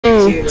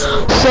Hey,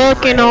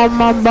 sucking on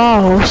my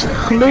balls,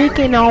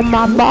 licking on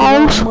my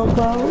balls. My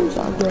balls,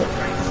 I got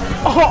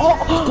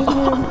stick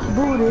me in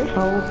booty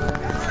hole.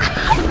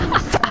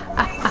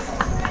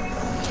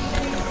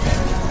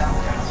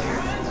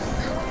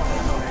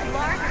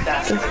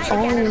 If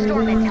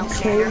only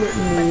Caleb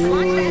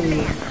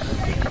knew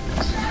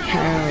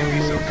how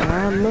much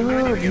I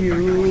love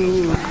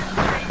you.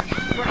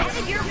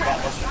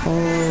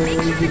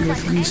 Oh, even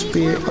if you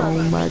spit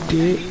on my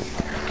dick.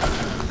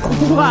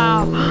 Oh,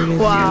 Wow,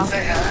 wow.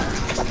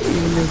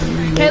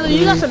 Caleb,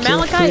 you got some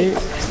malachite?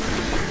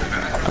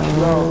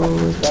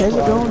 Oh,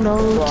 Caleb don't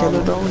know,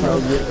 Caleb don't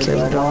know,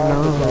 Caleb don't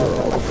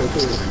know.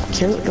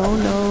 Caleb don't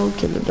know,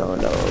 Caleb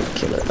don't know,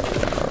 Caleb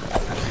don't know.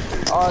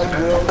 Alright,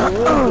 girl, I'm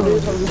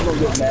just gonna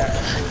get mad.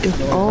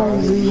 If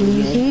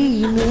only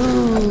he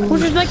knew What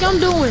you think I'm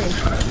doing?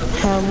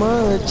 how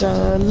much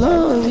I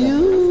love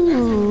you.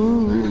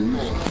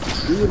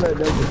 You let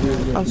that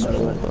confuse I'm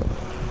sorry.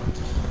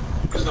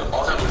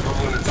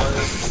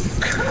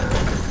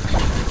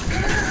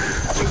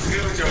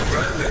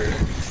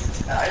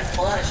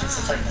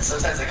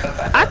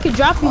 I could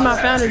drop you my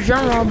founder's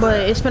drum roll,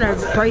 but it's gonna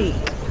break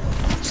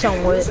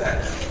somewhat.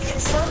 Let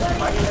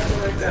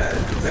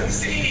me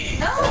see.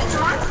 No, it's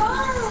my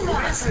phone.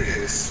 What is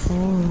this? Give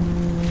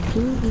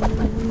me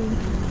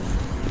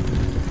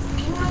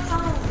my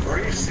phone. Are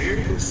you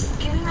serious?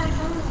 Give me my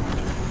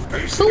phone. Are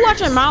you serious? Who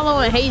watching Milo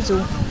and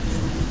Hazel?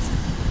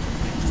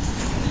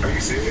 Are you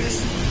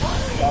serious?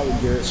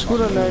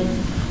 Scooter name.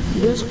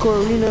 This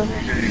Corina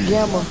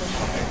Gamma.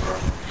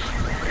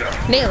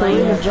 They like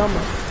Corina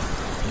Jamma.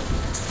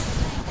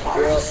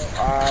 Well,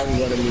 I'm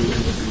gonna meet you.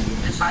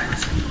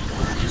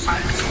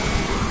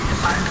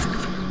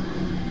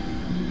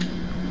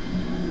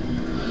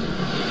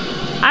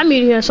 I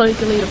muted here so you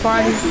can leave the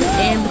party,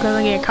 and because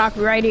I get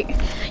copyrighted.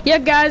 Yeah,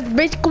 guys,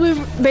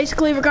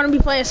 basically we're gonna be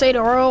playing Say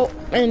the World,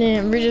 and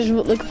then we're just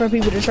looking for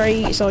people to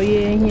trade. So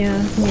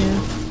yeah.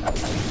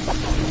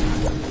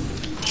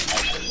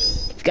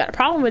 If you got a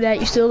problem with that,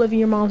 you still live in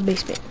your mom's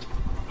basement.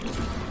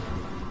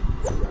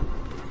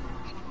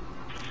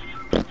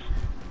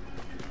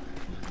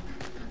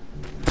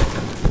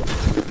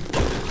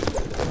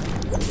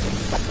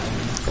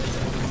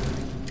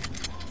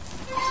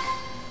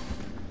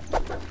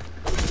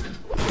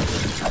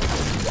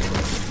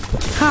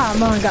 Ha,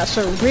 mom got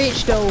so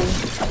rich though.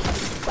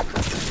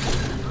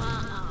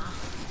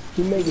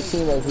 He make it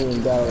seem like he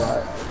ain't got a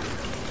lot.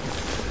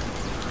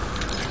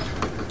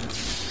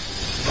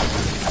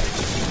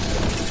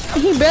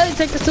 He barely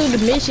take us to the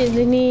missions, and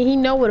then he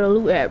know where to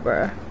loot at,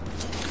 bruh.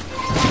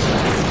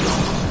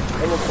 I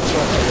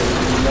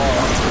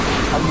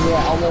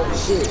want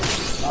shit.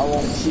 I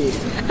want shit.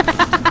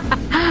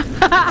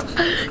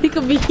 He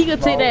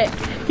could take that.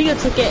 He could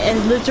take it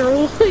as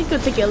literal. He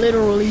could take it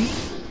literally.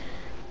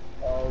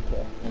 Oh,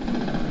 okay.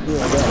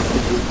 Yeah,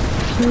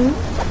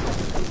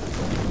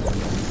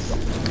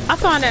 I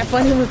find that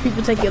funny when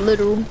people take it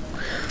literal,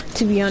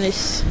 to be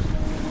honest.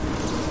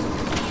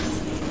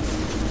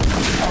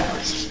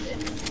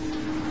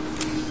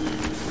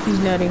 He's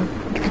nutting.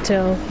 You can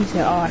tell. He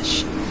said, "Oh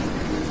shit."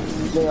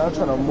 yeah, I'm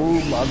trying to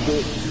move my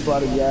big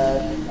body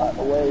ass out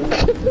the way.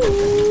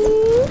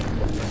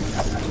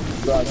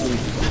 So I can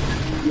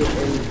get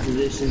in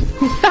position.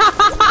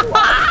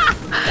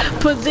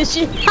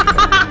 Position.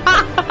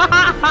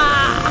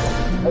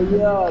 Oh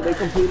yeah, they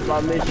completed my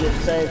mission at the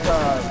same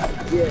time.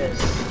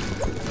 Yes.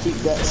 Keep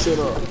that shit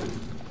up.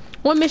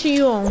 What mission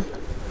you on?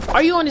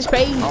 Are you on this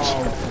page? I'm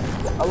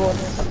on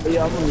this page.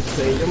 I'm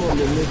on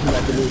the mission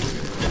after this.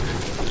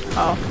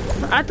 Oh,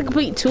 I have to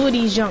complete 2 of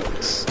these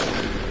junks.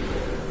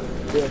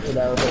 Yeah, so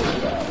that was it.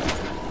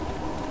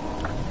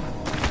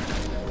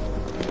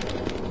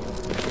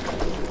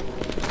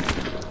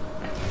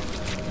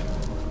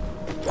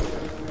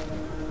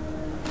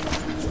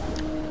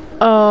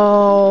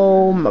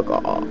 Oh my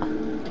god.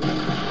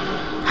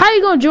 How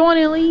you gonna join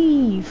and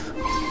leave?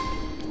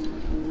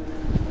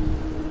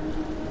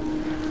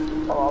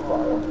 Oh, I'll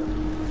follow.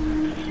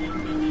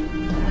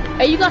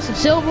 Hey, you got some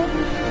silver?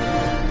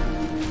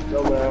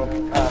 No,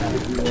 man.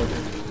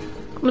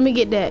 Let me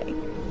get that.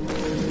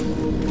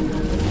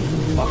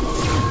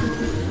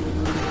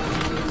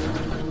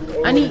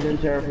 I need.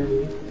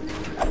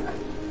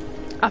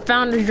 I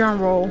found the drum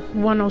roll,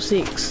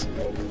 106.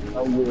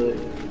 I'm good.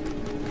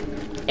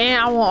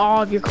 And I want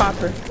all of your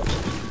copper.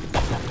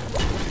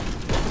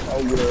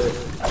 I'm good.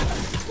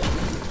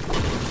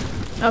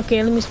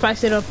 Okay, let me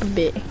spice it up a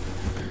bit.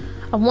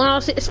 A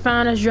 106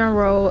 found drum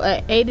roll,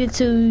 a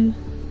 82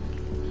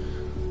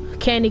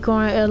 candy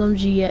corn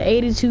LMG, a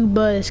 82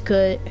 buzz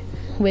cut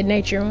with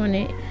nature on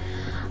it.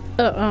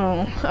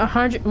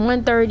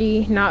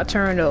 130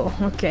 nocturnal.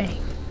 Okay.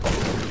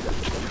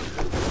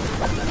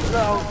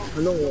 No, I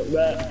don't want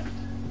that.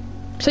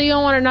 So you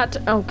don't want to not?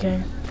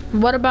 Okay.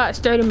 What about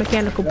sturdy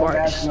mechanical parts?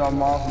 That's my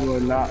mom will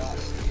not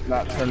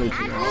turn into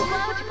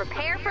that. To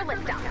prepare for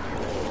liftoff.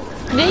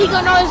 Then he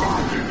gonna know it's.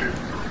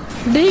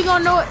 Then he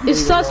gonna know it's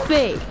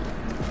suspect.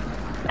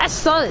 That's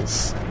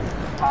sus.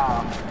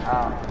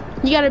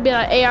 You gotta be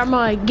like, hey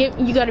Armand,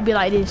 you gotta be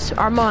like this.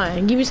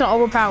 Armand, give me some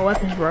overpowered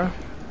weapons, bro.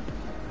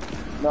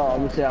 No, I'm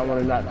gonna say I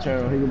want to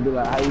nocturnal. He gonna be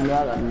like, how you know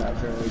I got a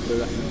nocturnal?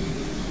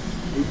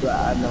 He's like,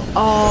 I know.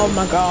 Oh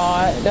my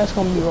god, that's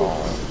gonna be wrong.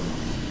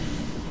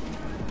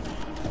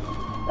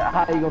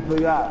 How you gonna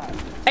figure out?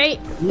 Hey,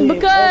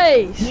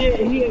 because he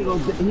ain't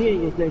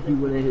gonna think you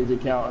went in his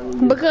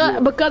account.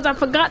 Because I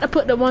forgot to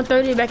put the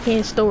 130 back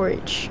in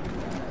storage.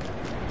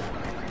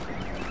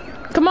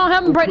 Come on,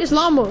 help me break this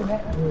llama.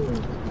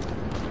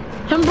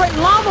 Help me break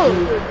the llama.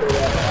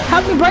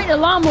 Help me break the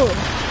llama.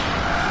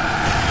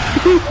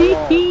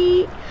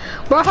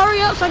 Bro,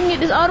 hurry up so I can get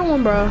this other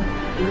one, bro.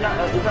 It's not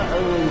other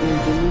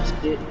than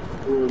shit.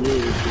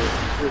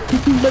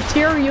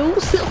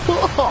 Materials.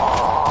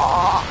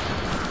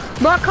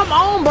 Bro, come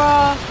on,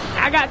 bro.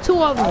 I got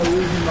 2 of them.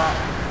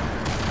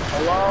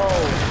 Hello.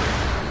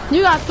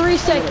 You got 3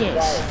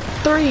 seconds.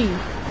 3,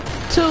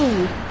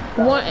 2,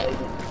 1.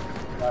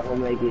 Not gonna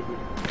make it.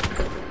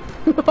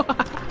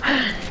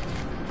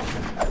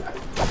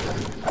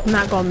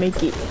 Not gonna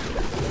make it.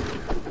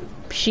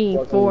 She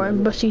ain't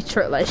foreign, but she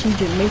tricked like she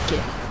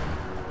Jamaican.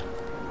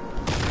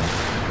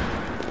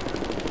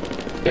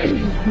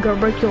 Girl,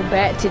 break your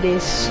back to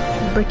this.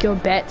 Break your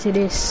back to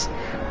this.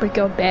 Break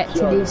your back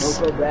to this.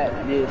 Break your back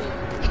to this.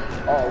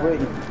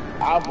 Already.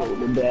 I broke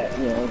the back,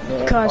 you know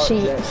what I'm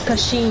saying?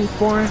 Cause she ain't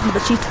foreign,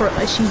 but she twerk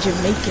like she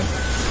Jamaican.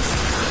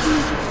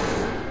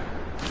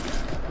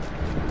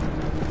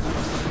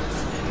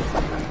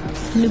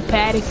 New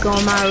paddock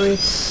on my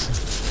wrist.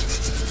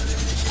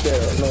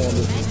 Yeah, no one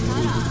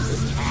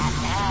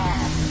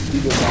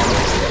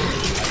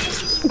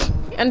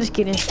I'm just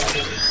kidding.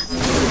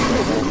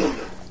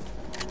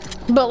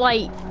 But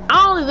like,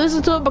 I only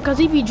listen to it because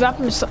he be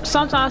dropping,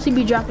 sometimes he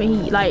be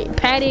dropping heat. Like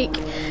Paddock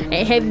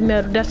and Heavy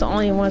Metal, that's the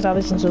only ones I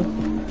listen to.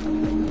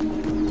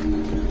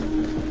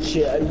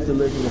 Shit, I used to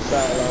listen to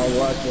Sideline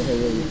watching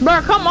him.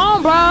 Bro, come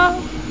on, bro.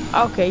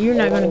 Okay, you're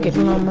not gonna get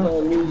the number.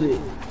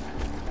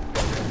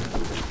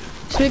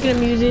 Speaking of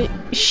music,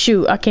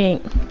 shoot, I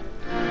can't.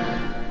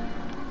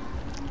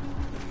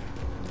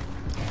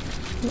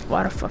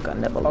 Why the fuck I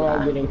never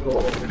lie?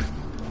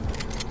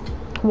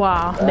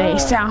 Wow, they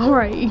sound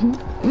right.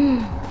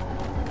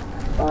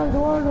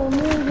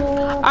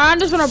 I'm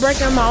just gonna break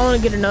them. I want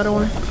to get another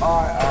one.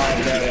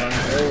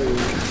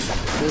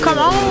 Come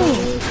on!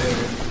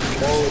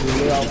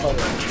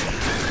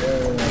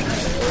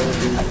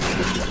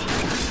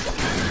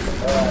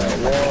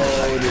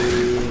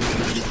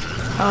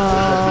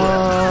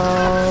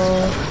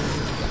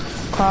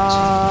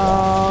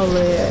 Call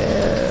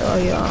it. Oh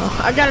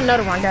yeah, I got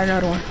another one.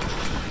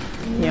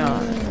 Yeah.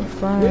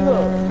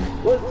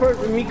 What's first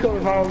for me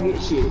coming if I don't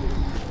get shit?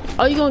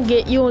 Oh, you gonna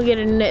get it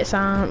in the next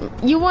time.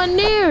 You wasn't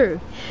there.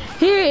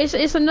 Here,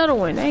 it's another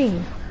one.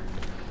 Dang.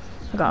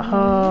 I got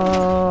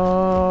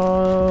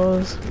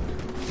hoes.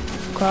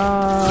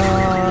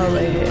 Call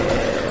it.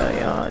 Oh,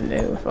 y'all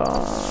new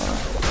fall.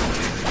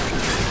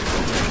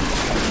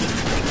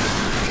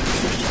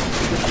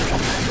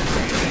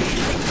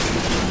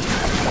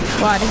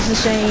 Wow, this is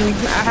a shame.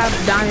 I have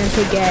diamond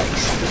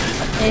pickaxe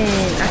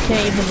and I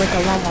can't even break a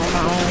llama on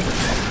my own.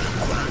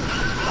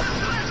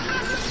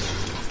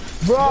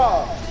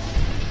 Bro,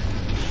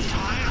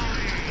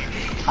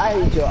 I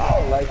hate you. I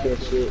don't like that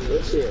shit.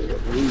 That shit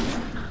is weak.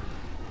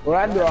 When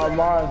I do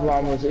Armand's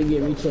llamas, it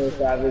give me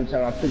 25 every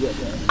time I pick up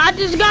one. I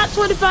just got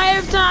 25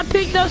 every time I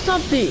picked up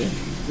something.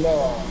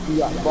 No, you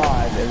got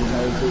 5 every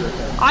time you pick up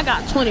something. I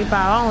got 25.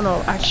 I don't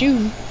know. I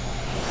shoot.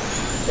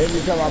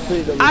 Every time I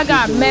pick up I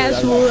got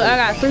max wood. I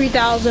got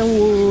 3,000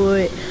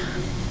 wood.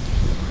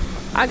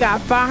 I got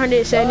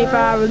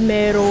 575 of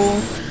metal.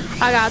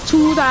 I got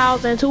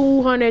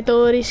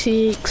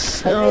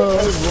 2,236. No.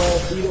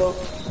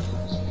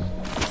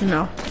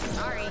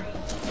 Sorry.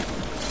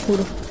 Who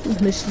the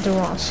listen to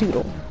wrong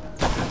pseudo?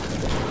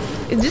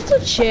 Is this a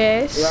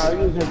chest? Yeah,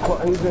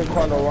 he's in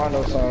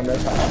Quando song.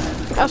 That's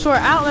how. I swear,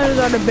 Outlanders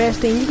are the best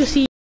thing. You can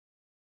see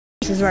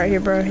this is right here,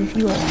 bro. If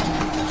you want.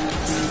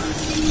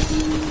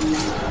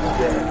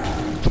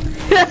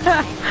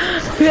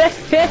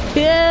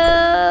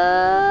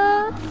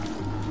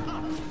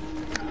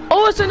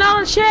 Oh, it's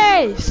another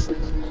chest.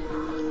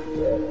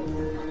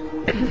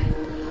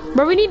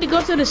 Bro, we need to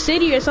go to the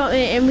city or something,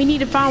 and we need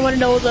to find one of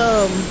those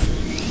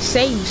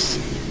safes.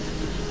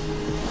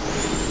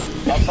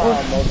 I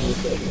found most of the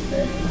safes,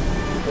 man.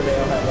 But they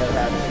don't have that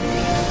happen.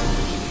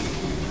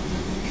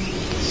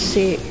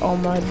 Sit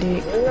on my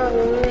dick.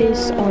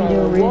 Piss on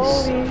your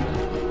wrist.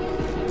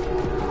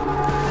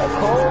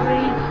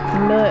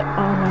 Nut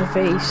on my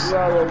face.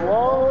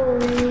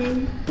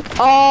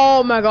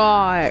 Oh my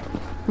god.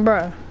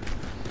 Bruh.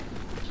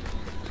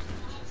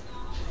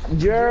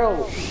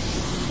 Gerald.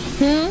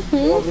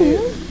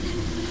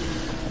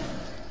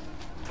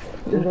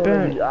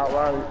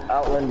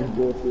 Outlanders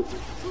bullshit.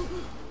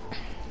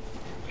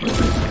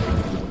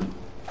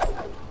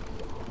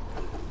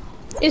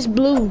 It's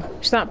blue.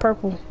 It's not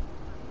purple.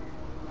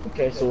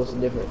 Okay, so what's the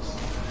difference?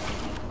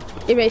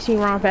 It makes me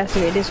run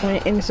faster with this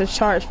one, and it's a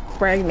charged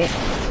fragment.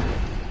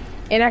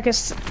 And I can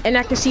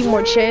see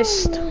more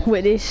chests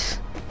with this.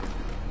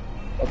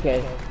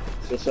 Okay,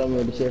 so show me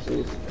what the chest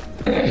is.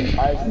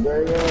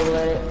 Iceberg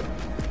leg.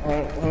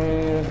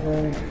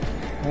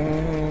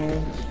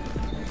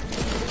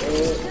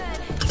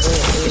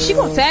 Is she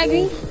gonna tag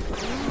me?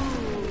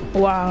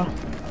 Wow.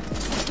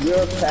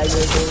 You're tagging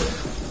me.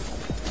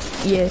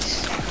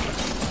 Yes.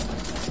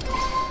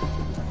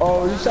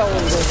 Oh, you saw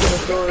what was in the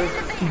story?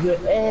 The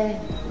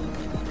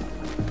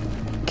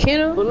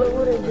Kenna? But look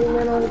what it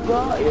doing on the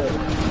ground. Yeah.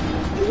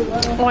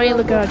 Oh, I ain't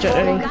looking at your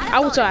today. I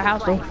went to her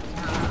house though.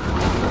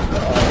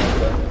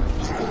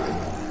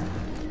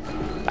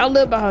 I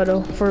live by her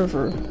though, for. I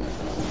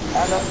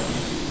know.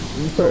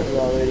 You told me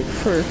already.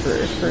 For.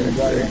 You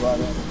got it,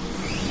 brother.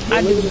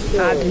 I do.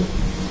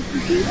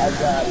 I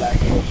got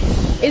like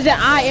it. Is that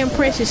I am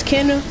Princess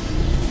Kenna?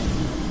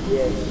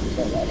 Yeah,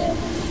 something like that.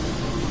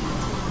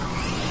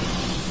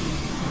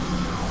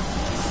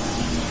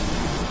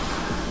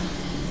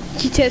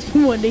 She texted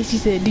me one day, she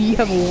said, do you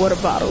have a water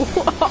bottle?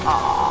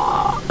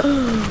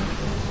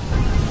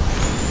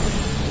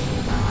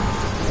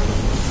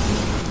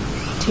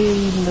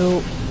 Titty,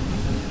 nope.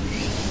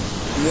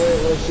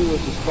 When she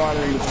was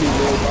responding to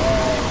people,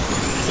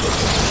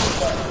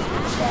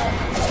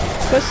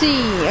 But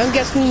see, I'm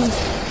guessing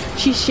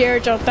she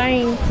shared your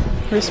thing,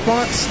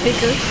 response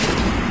sticker.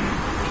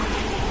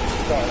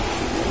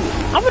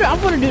 I'm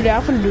gonna do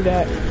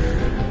that,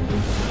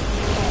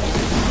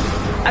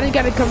 I just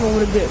gotta come up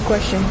with a good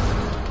question.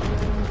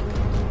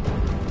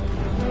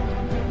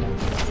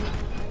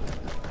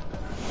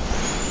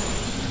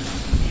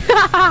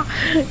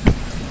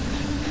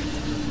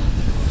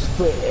 just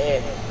put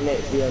F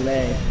next to your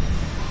name.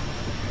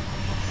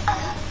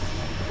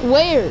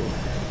 Where?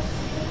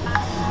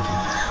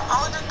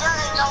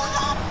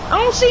 I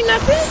don't see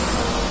nothing.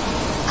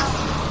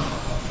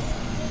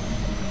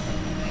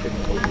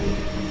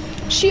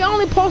 She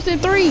only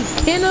posted 3,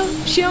 Kenna.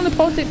 She only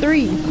posted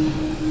 3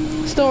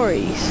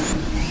 stories.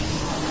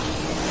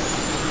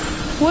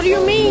 What do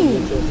you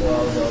mean?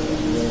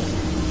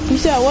 You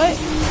said what?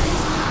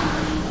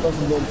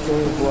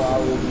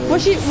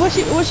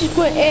 What she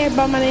put Ed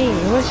by my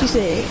name? What she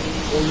said?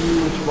 When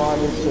you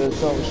responded to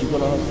something she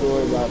put on her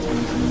story about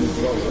when she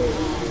wrote it,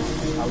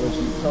 I was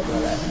she talking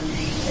about that,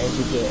 and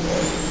she said,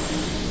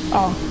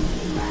 Oh.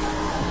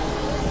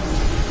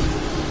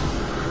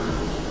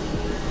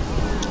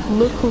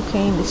 Look who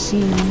came to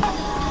see me.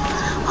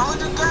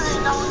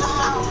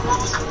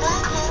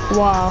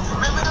 Wow.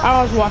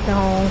 I was walking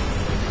home.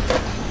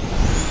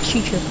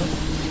 She tripping.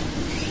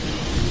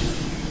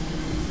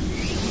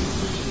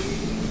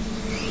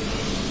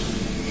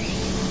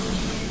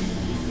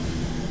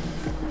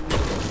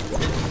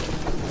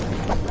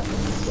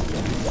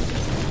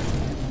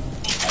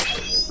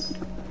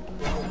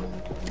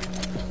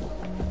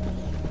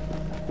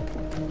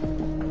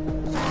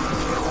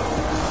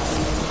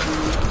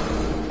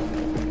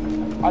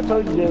 I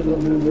told you there was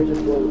gonna be a vision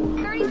for you.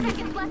 30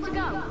 seconds left to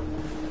go.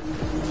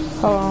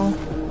 Hold on.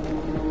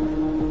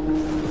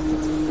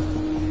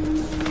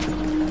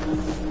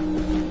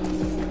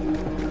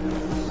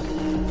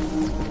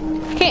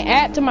 Can't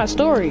add to my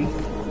story.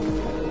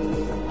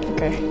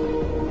 Okay.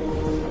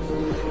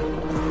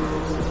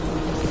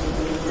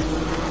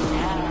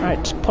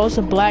 Alright, just post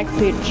a black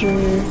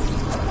picture.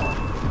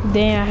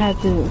 Then I have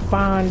to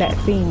find that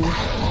thing.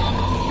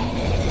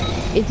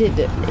 Is it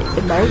the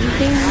emoji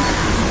thing?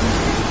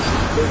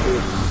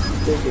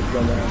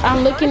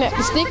 I'm looking at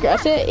the sticker. I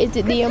said, is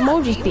it the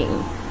emoji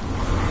thing?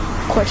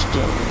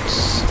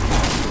 Questions.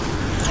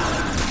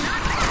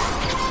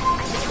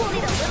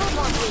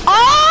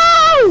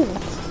 Oh!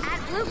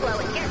 Add blue glow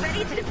and get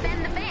ready to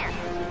defend the fan.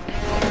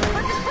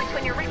 Flip the switch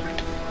when you're ready.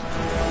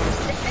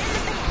 Defend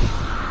the fan.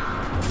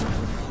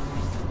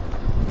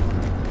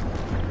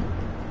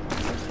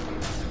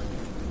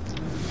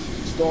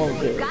 Storm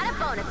Kid. Got a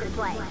bonus in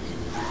play.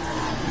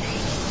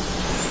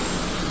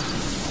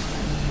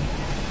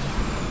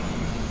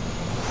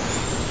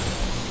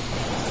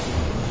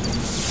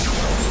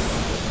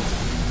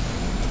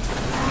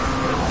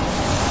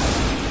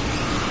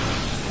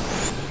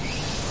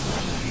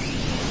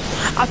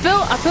 I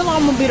feel like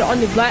I'm gonna be the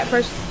only black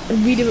person.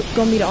 Gonna be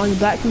the only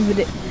black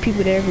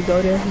people that ever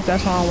go there.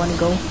 That's why I want to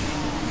go.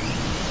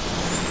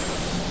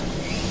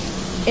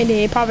 And then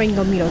it probably ain't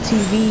gonna be no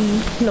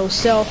TV, no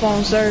cell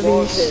phone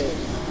service.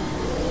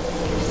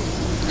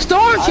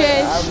 Storm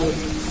chest.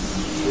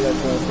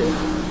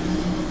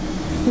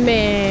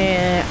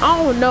 Man,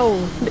 I don't know.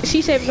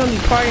 She said we're gonna be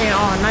partying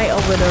all night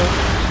over there,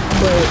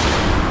 but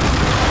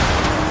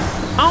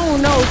I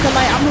don't know. Cause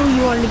like I knew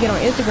you wanted to get on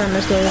Instagram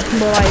and stuff,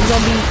 but like it's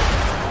gonna be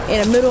in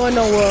the middle of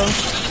nowhere,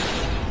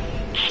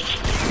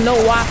 no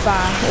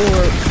Wi-Fi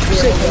or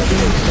signal.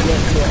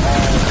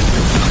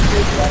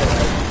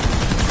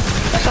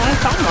 That's what I'm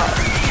talking about.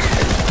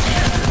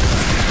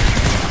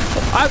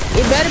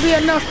 It better be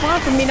enough fun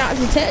for me not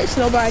to text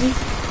nobody.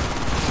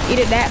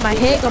 Either that, my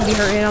head gonna be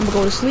hurting, and I'm gonna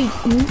go to sleep.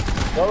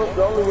 The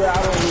only way I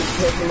don't need to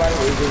text somebody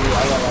is if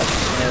I got like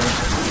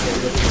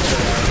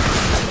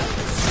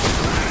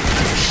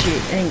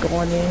Shit, ain't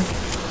going in.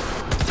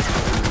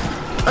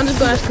 I'm just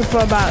gonna ask her for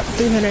about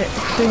 $300, and then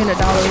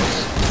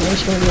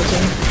she's gonna do it to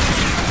me.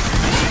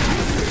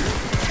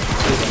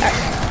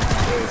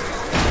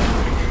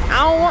 I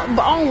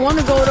don't want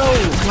to go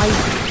though. Like,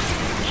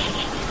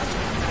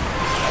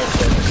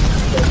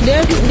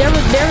 there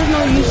was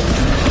no use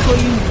for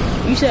you.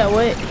 You said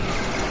what?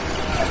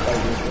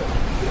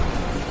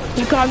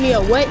 You called me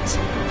a what?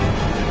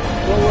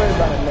 Don't worry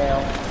about it now.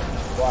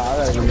 Wow, I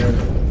gotta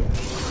remember.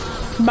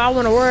 But I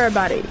want to worry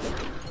about it.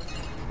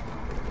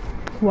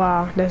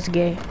 Wow, that's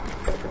gay.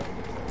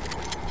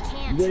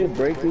 Did it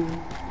break you?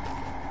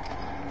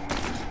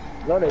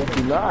 No, they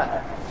do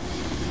not.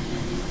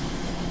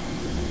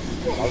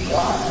 Oh my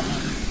god.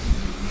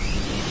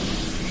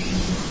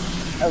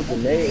 That was a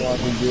grenade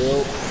launcher,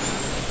 dude.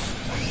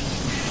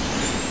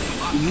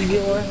 Did you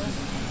get one?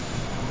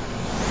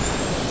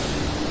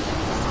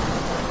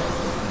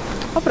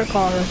 I'm gonna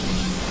call her.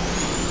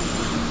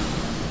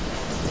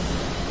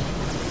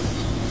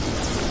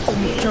 Oh, I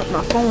jumped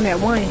my phone at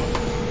one.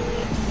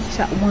 It's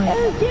at one.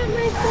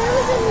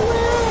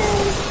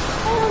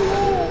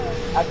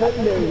 I thought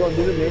they were gonna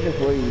do the mission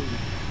for you.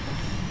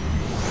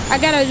 I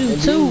gotta do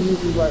And two.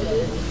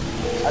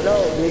 I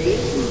know, they did.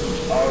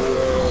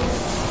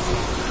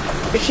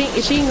 Oh If she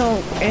ain't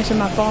gonna answer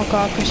my phone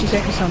call because she's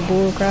taking some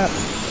bull crap.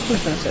 I'm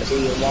just gonna say yeah. so.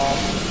 Your mom.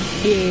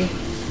 Yeah.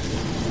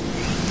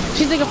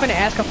 She think I'm finna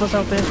ask her for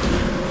something. Shit,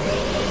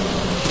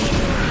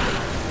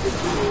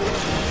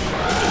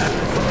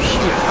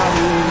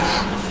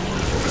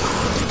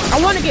 I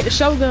wanna get the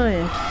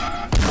Shogun.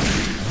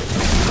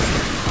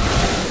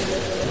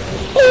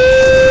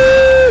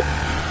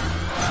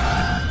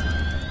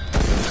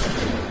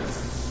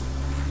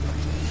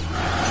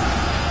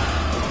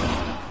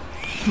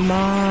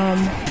 Mom,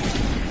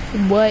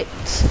 what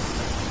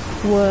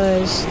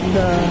was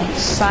the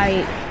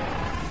site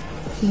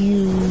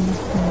you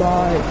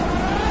bought?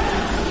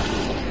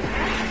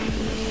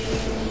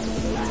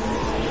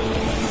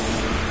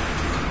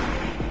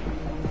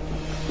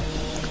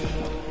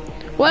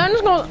 Well, I'm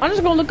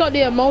just gonna look up the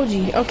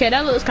emoji. Okay,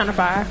 that looks kind of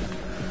fire.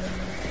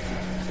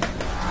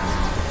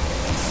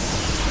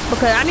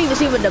 Because I need to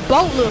see what the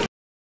boat looks.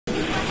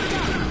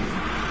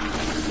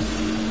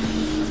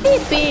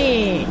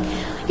 Flipping.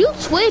 You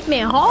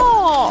twipping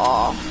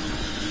hard.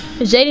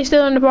 Is Jaden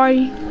still in the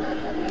party?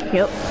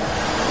 Yep.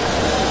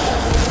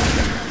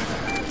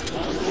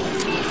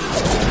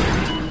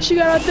 She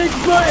got a thick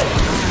butt.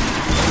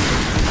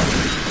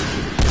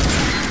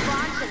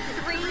 Launch in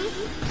 3,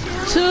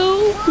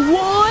 2,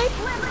 1.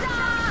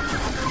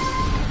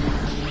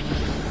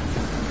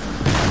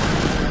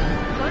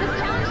 bonus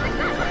challenge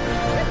success.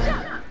 Good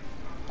job.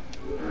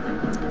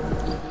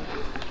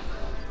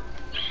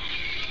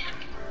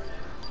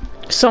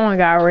 Someone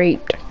got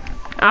raped.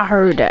 I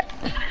heard that.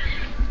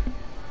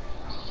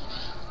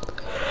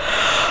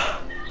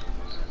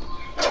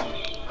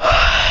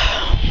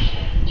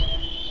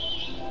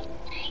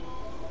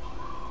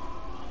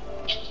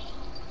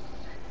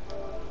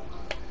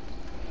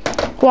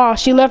 Wow,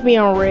 she left me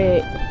on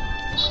red.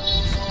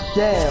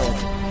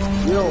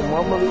 Damn. You don't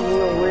mama leave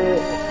me on red.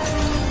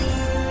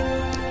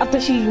 I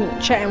think she's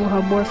chatting with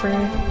her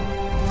boyfriend.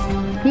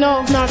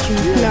 No, not you.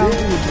 Yeah, No.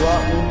 then you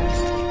drop me.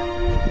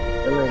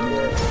 That ain't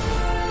good.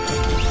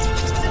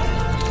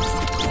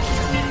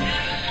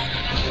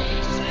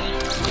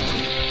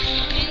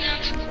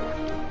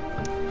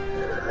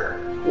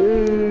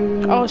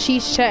 Oh,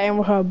 she's chatting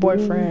with her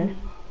boyfriend.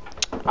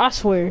 I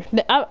swear.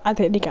 I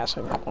think they got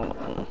something going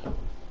on.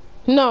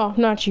 No,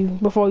 not you.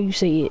 Before you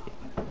say it.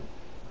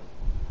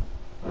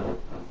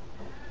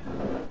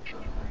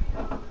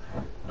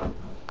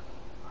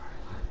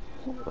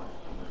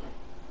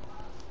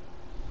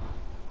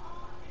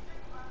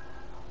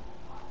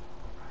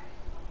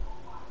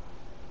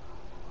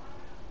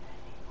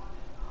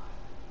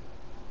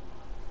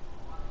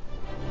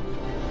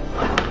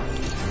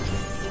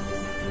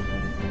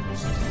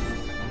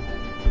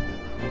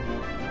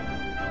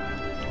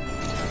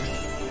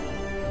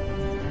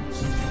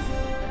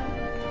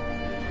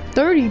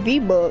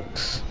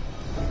 $30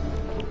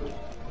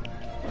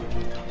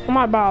 I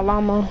might buy a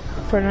llama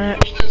for that.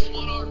 Watch this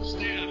one-armed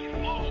staff.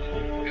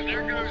 Whoa. And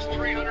there goes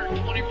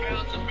 320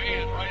 pounds of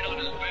man right on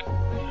his back.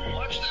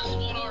 Watch this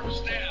one-armed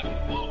staff.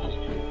 Whoa.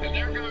 And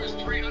there goes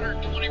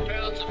 320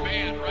 pounds of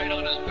man right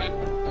on his back.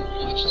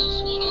 Watch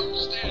this one-armed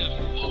staff.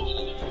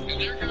 Whoa.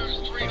 And there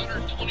goes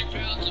 320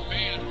 pounds of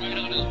man right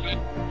on his back.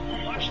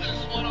 Watch this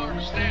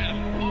one-armed staff.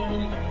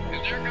 Whoa.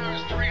 And there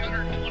goes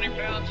 320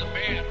 pounds of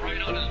man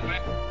right on his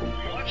back.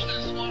 Watch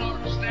this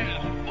one-armed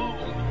staff.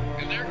 Whoa.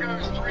 And there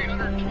goes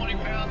 320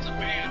 pounds of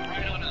man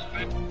right on his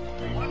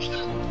back. Watch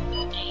this.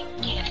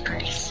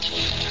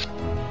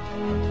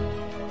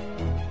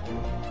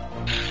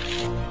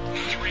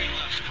 Three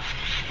left.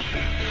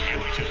 Yeah,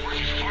 we've been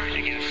working hard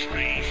to get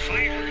free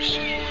flavors.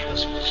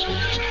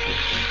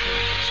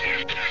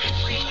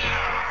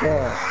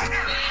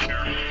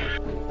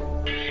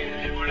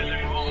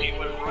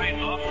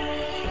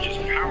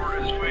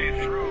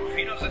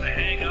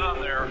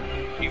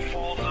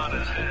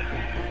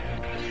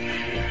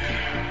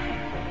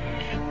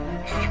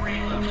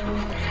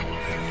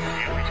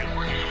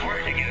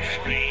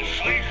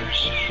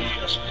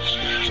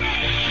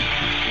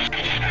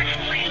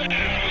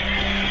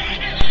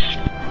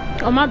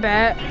 Oh, my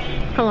bad.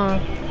 Hold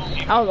on.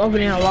 I was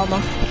opening a llama.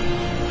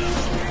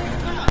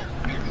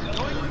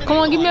 Come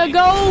on, give me a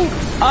go.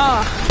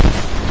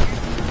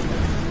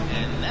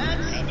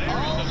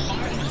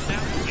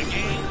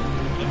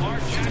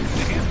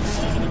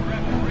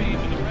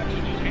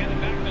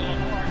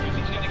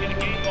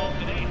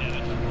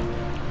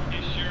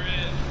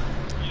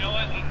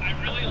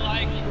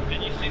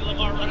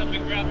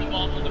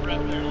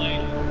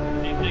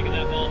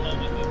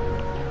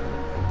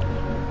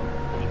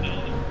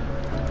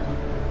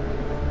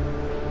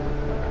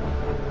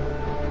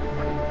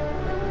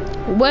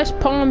 West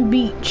Palm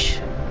Beach.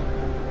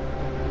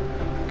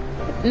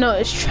 No,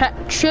 it's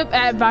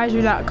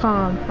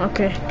tripadvisor.com.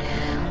 Okay.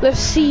 Let's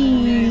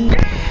see.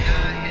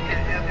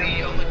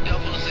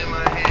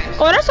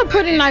 Oh, that's a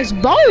pretty nice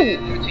boat.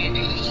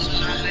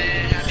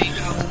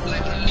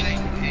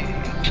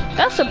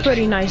 That's a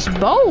pretty nice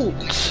boat.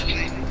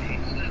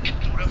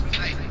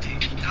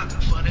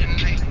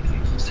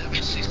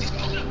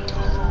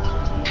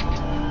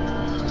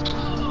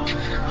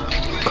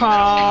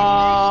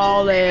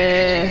 Call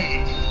it.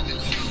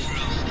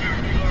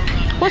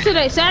 What's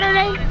today?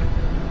 Saturday?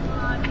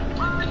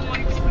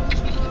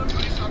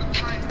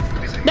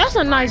 That's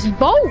a nice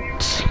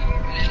boat.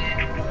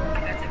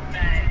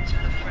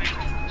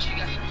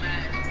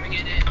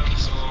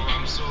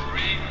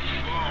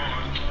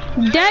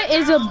 That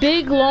is a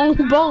big long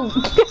boat.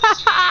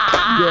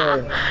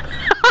 Yeah.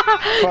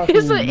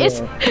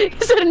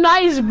 It's a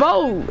nice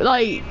boat.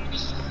 Like,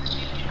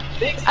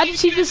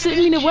 she just sent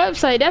me the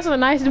website. That's a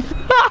nice.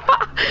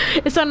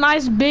 It's a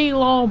nice big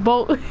long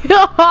boat.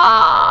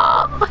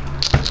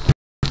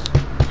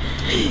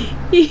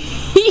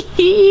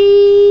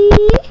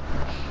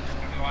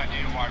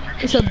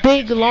 It's a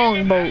big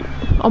long boat.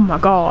 Oh my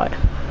god.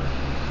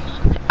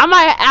 I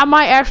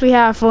might actually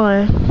have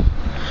fun.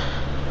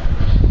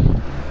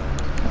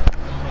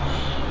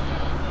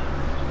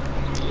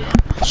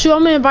 Sure,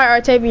 I'm gonna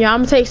invite Artavian. I'm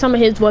gonna take some of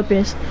his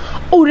weapons.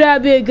 Oh,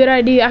 that'd be a good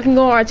idea. I can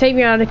go on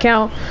Artavian's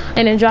account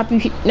and then drop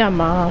you. Never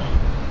mind.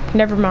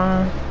 Never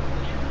mind.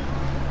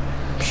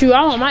 Shoot,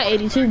 I want my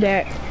 82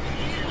 back.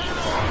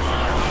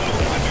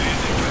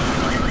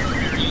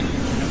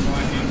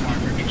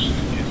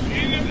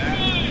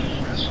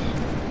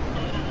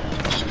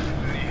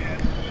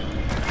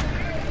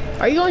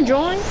 Are you gonna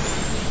join?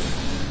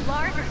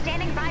 Lars is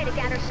standing by to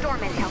gather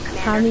storm intel,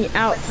 Commander. Hand me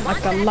out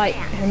like a light.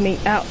 Hand me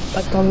out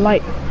like a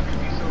light.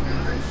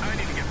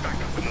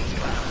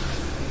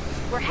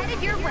 We're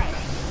headed your way.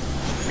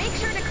 Make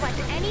sure to collect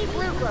any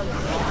blue glow.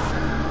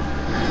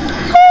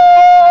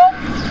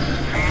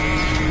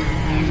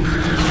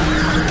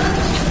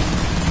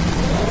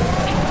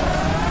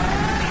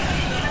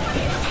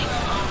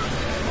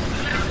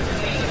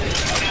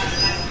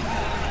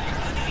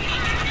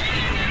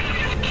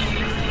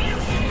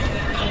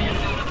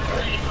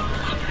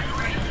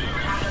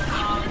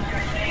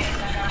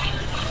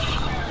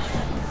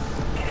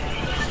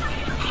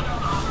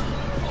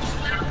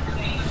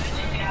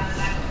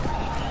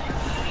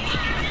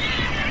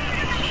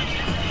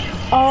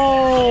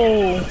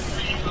 Oh.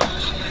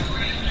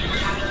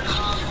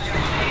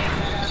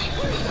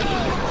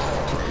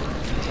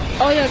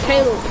 Oh yeah,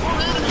 Caleb.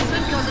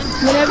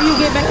 Whenever you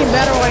get back in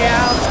Battle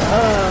Royale,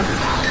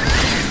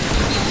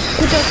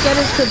 put your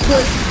settings to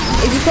put,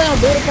 if you play on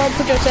Builder Pro,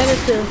 put your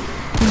settings to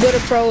Builder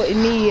Pro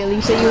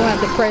immediately so you don't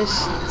have to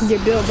press your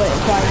build button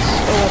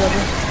twice or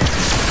whatever.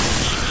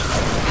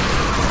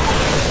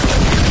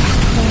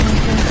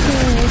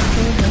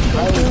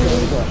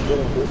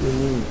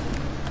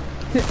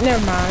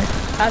 Never mind.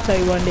 I'll tell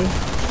you one day.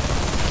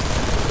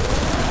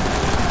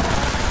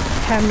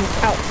 Have me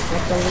out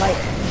like a light.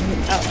 Have me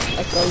out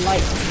like a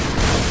light.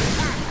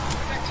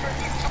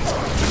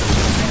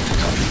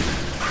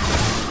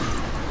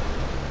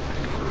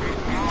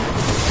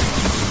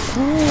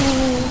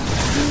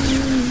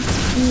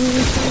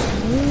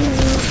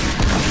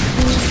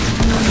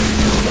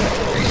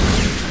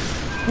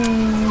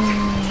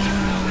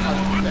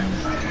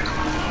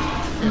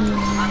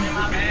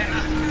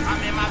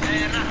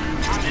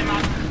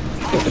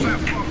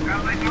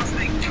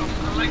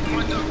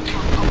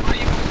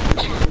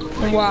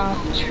 Wow.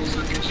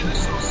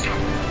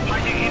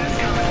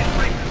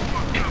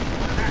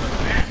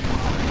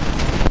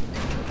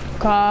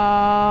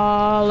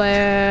 Call it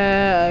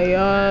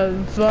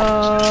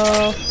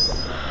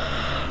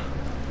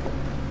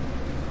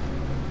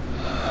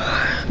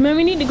man,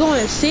 we need to go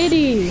in the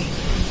city.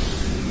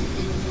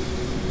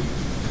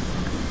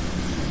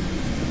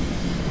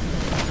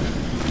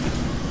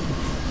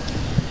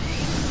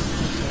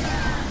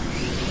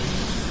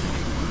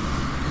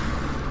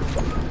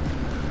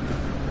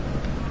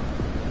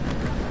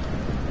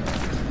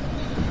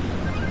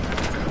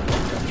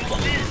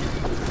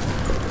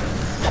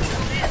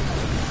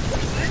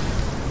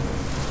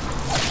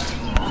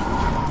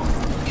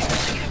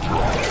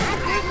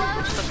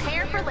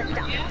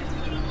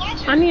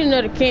 I need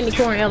another candy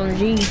corn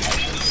LMG.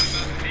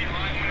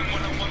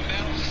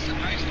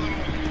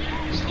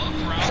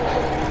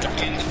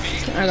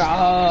 I got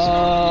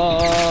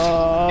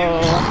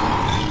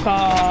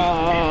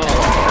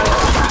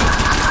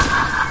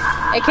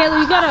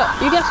Caleb, you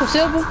got some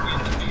silver?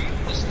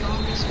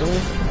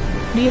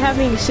 Do you have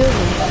any silver?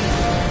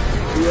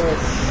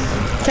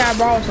 Yes. Can I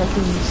borrow some,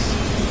 please?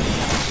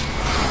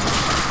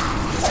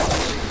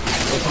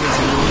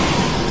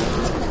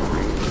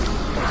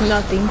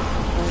 Nothing.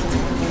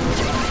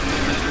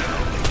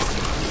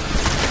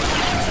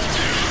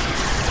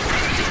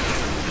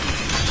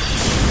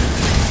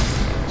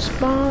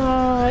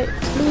 Spotlight,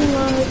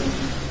 moonlight,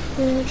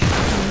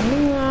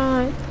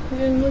 moonlight,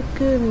 and look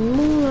good in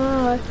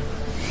moonlight.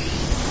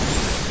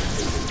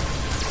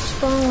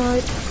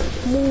 Spotlight,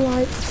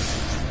 moonlight.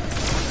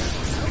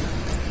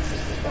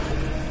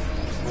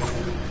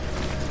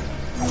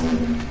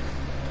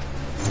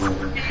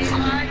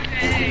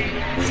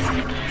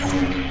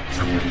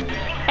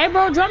 Hey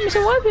bro, drop me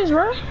some weapons,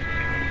 bro.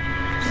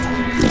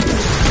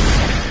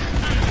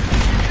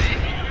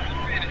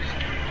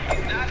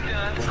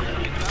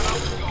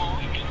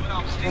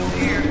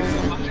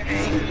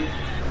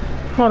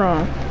 Hold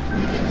on.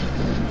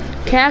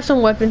 Can I have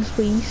some weapons,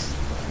 please?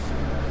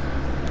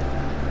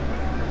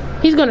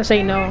 He's gonna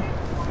say no.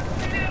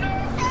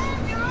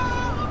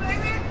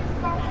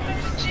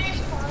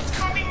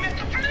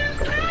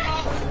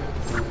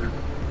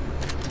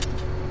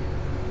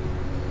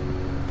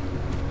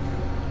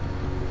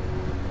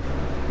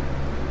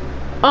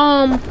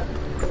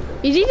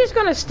 Is he just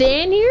gonna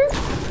stand here?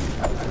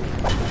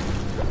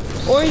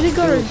 Or is he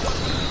gonna...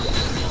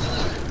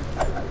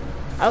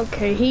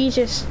 Okay, he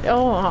just...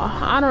 Oh,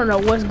 I don't know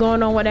what's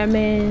going on with that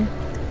man.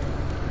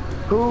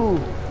 Who?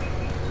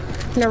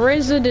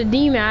 Lorenzo the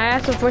Demon, I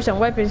asked him for some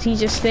weapons,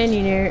 he's just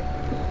standing there.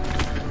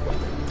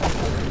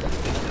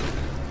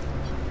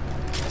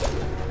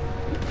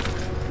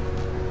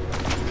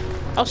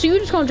 Oh, so you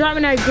just gonna drop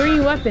me that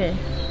green weapon?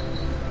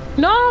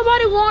 No,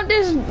 nobody want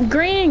this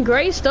green and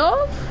gray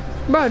stuff?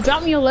 Bro,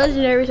 drop me your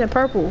legendaries and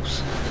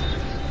purples.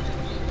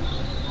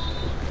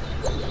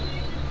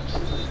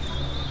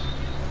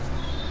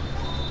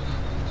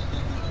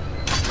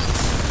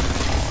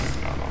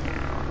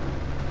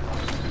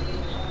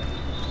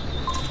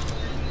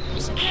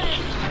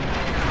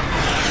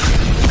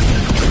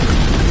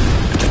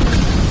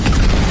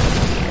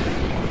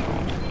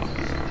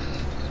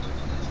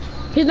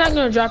 He's not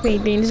gonna drop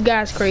anything. This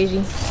guy's crazy.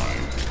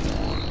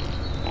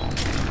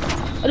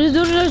 This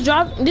dude just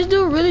dropped. This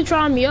dude really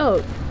trying me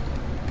up.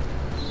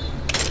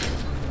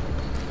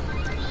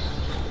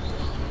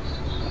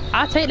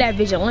 I'll take that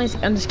vigilance.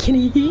 I'm just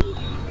kidding.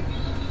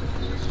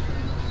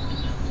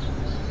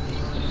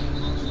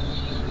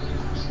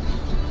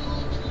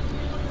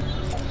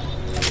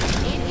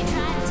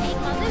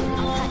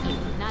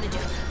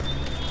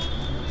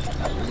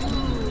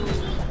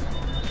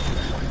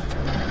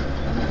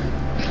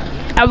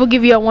 I will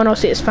give you a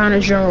 106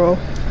 Founders General.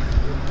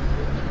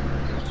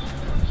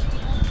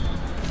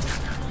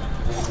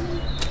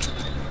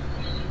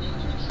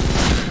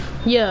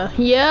 Yeah,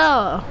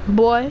 yeah,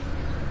 boy.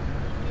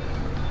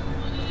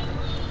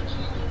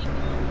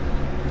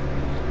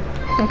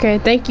 Okay,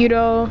 thank you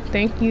though.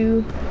 Thank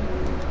you.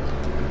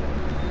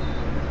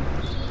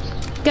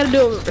 Gotta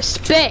do it with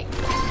respect.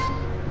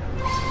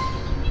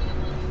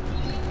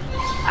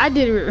 I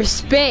did it with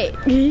respect.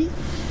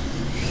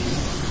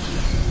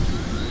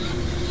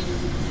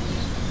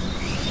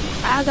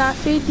 I got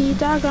 50,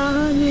 I got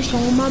 100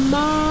 on my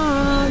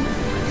mind.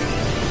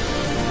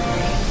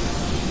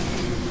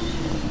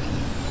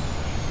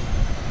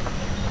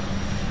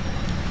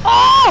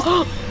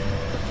 Oh!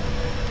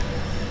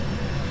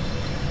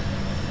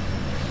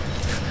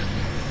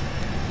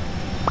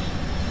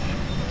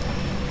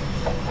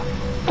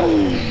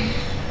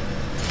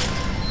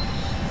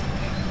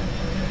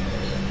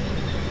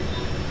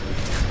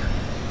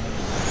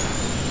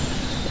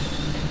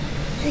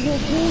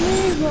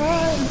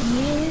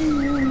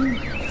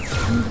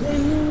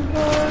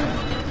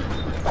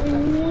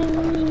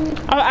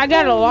 I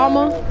got a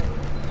llama.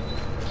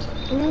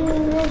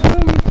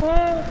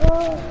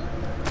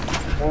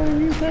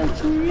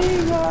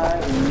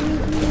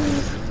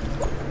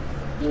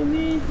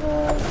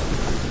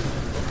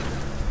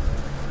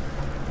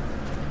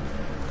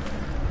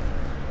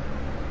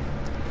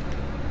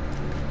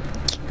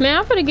 Man,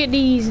 I'm gonna get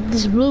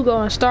this blue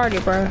going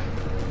started, bro.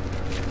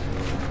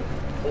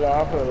 No,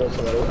 I'm gonna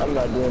listen to it. I'm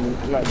not doing it.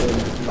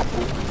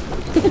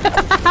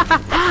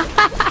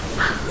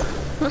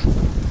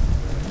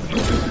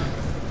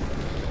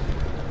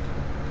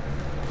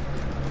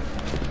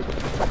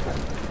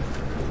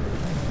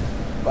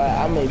 But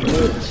I make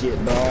good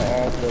shit, dog. I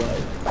don't feel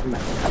like...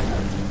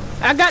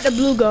 I got the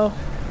blue go.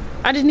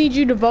 I just need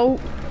you to vote.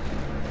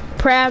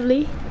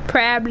 Proudly.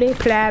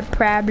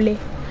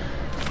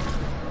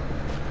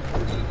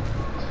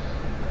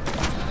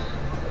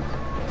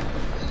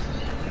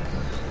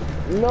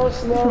 No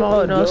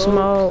smoke. No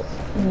smoke.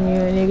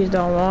 Yeah, niggas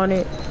don't want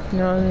it. You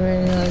know what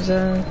I'm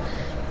saying?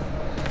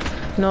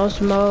 No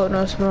smoke. Yeah,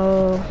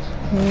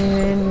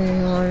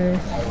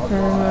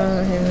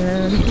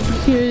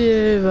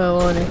 if I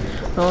want it.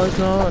 No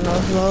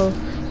smoke.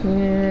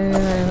 Yeah,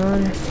 I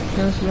want it.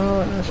 No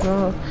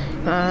smoke.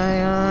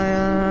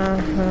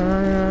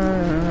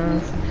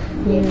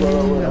 Yeah,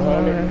 I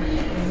want it.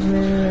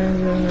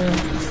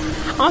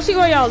 I don't see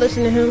why y'all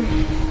listen to him.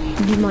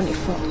 You money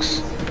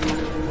fucks.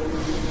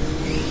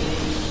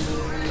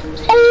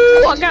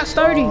 Oh, I got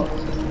sturdy.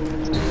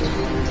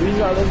 He's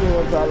not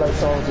listening to I like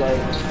songs like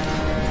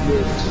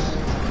this.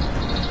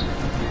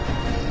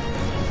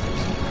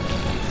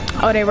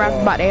 Oh, they rap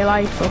about their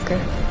life? Okay.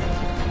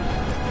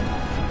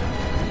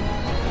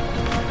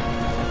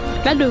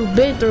 That dude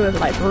been through it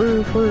like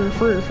for.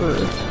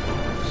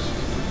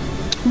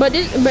 But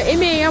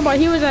Eminem,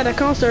 he was at a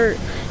concert.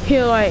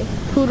 He like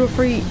who the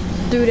freak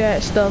through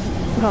that stuff.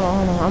 Hold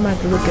on, I'm gonna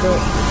have to look it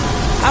up.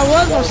 I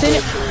was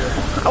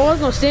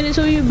gonna send it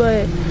to you,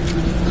 but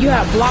you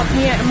have blocked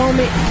me at the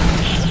moment.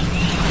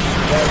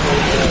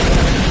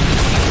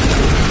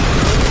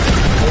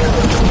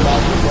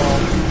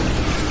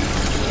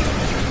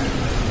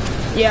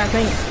 Yeah, I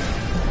think.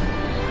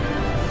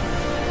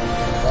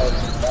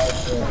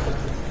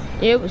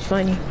 Yeah, it was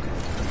funny.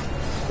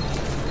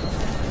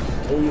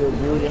 Are you a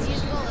beauty?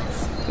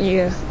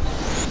 Yeah.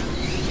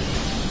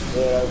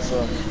 Yeah, that's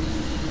funny.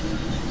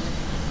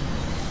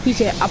 He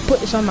said, I put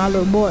this on my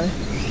little boy.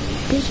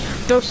 Bitch,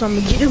 throw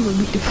something, get him and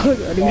beat the fuck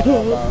out of you.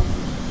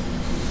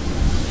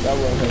 That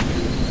wasn't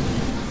him.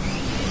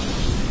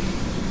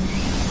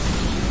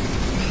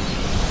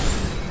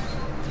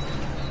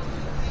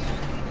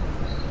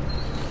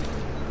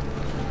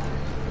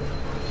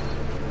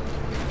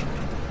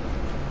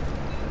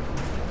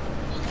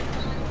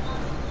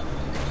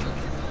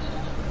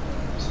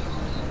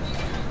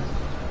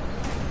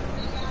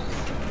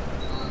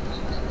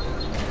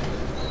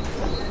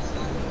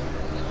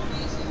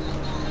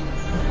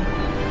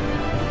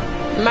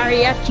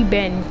 Mariachi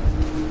Ben.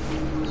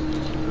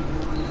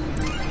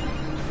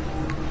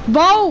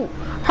 Vote!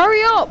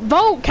 Hurry up!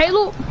 Vote,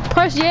 Caleb!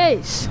 Press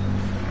yes.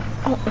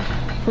 Oh,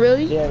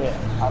 really? Damn it,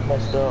 I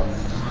messed up.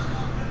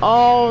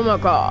 Oh my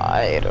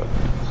god.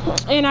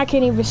 And I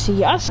can't even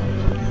see us.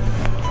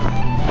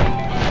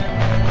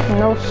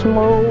 No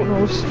smoke,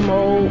 no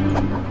smoke.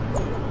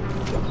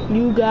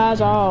 You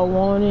guys all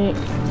want it.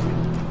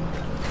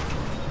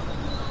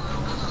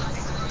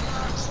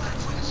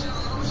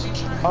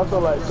 I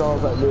also like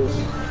songs like this.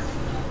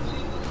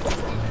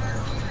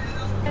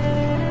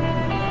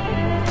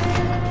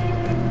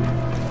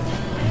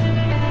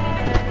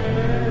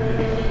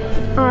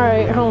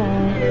 Alright, hold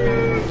on.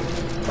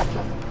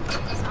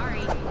 Sorry.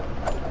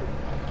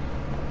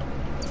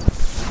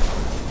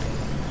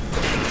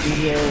 You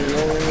can't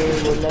know me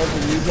with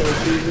nothing, you can't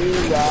see me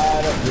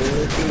ride up in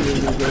the city,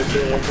 you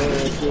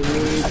can't see me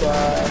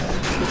ride.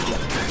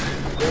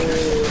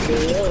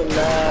 You're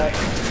not.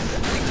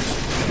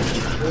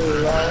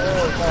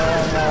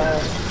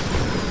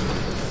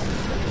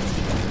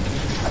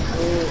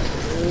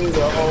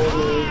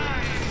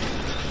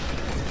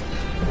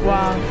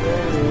 Wow.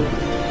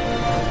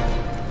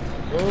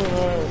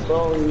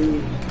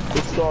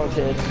 It's Storm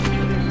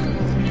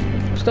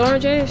Chase. Storm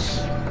Chase?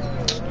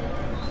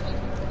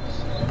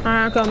 Alright,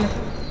 I'm coming.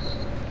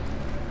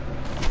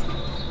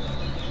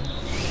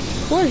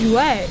 Where's you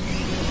at?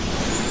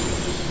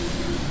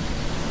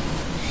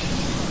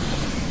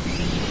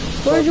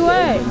 Where's you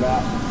at?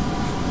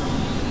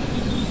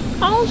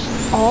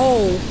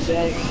 Oh.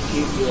 Check,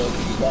 keep going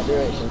that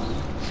direction.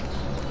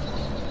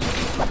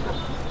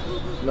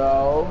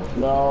 No,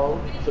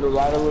 to the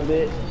right a little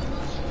bit.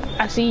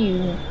 I see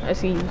you.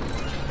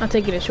 I'm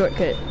taking a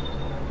shortcut.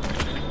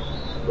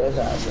 That's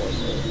how I said it.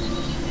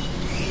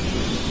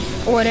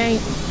 Or it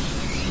ain't.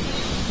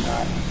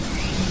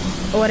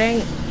 Or it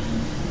ain't.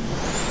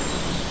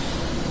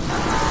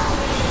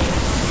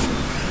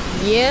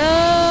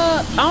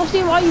 Yeah. I don't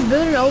see why you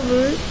building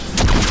over it.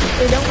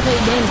 It don't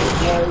take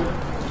damage.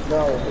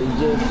 No,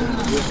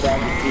 it's just down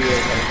the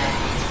field.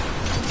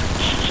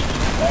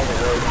 That would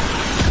work.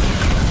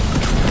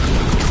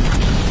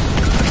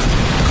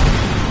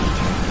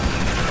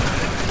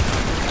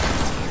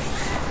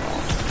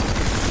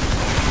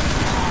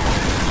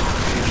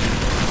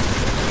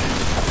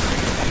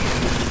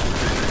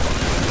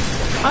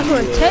 I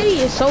swear, Teddy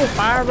is so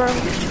fire, bro.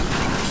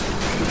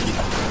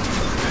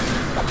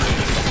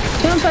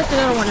 Tell him to touch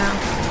another one now.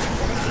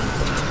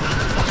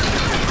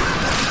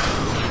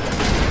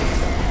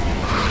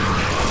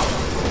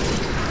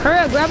 Hurry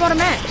up, grab all the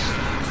mats.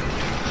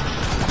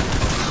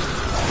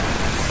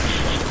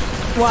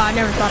 Well, I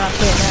never thought I'd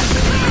say that.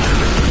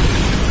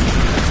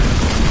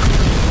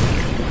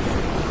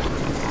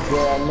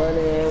 Yeah,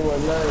 money ain't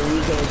with nothing,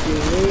 you can't see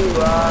me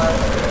right.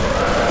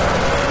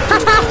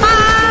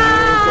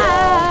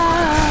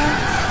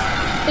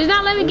 It's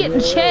not letting me get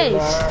the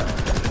chase.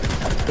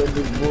 Put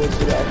this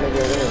bullshit out there.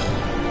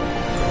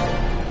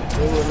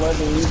 Ain't with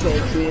nothing, you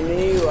can't see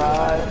me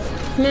right.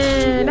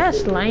 Man,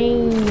 that's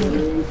lame.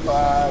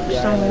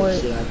 Somewhat.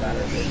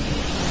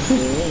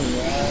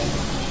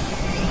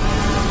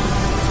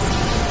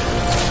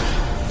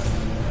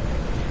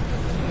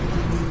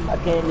 I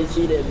came to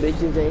see that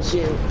bitches ain't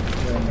shit.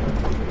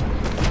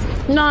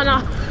 No.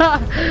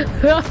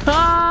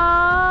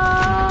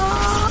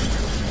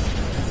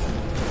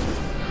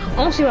 I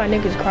don't see why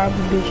niggas cry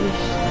for bitches.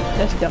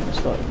 That's dumb as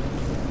fuck.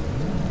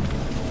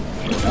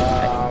 I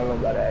don't know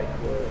about that.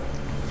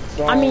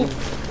 I mean,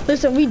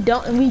 listen, we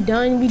done, like,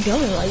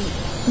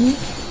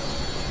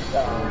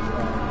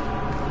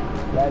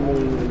 that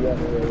means you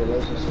have a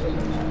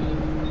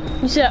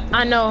relationship. you said,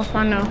 I know.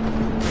 I'm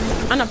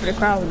not for the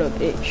crowd though,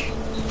 bitch.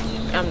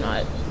 I'm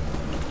not.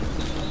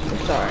 I'm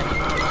sorry.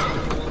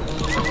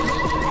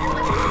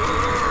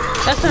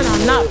 That's something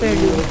I'm not fair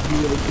to do.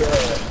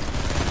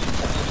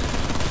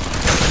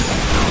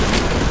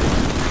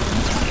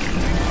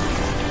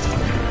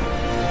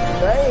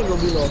 There ain't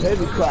gonna be no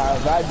heavy cry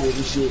if I did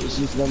this shit. It's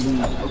just gonna be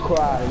a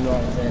cry, you know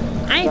what I'm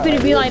saying? I ain't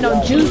finna be like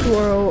no Juice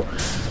WRLD.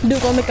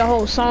 Dude gonna make a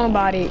whole song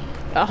about it,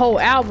 a whole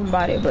album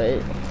about it,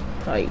 but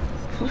like,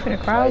 you finna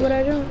cry over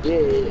that, Joe?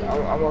 Yeah,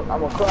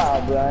 I'm a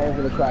cry, but I ain't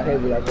gonna cry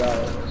heavy like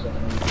y'all.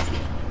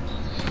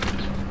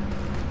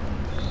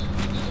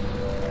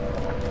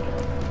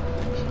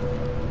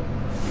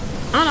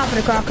 I'm not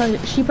finna cry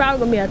cause she probably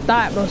gonna be a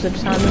thought most of the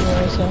time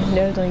anyway, so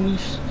there's no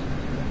use.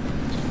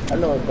 I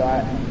know a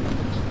thought.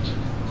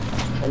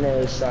 And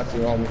then it's shot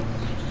you on me.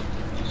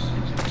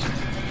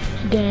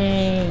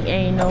 Dang,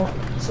 ain't no.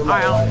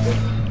 Somebody like it.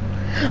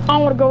 I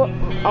wanna go.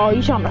 Oh,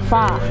 you trying to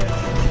fire?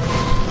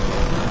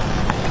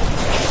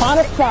 Trying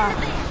to fire?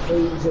 So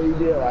you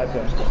did like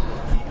it?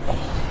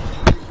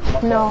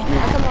 No,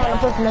 I'm talking about the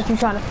person that you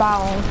trying to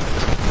fire on.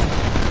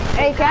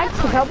 Hey, can I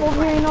just help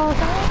over here? You know what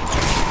I'm saying?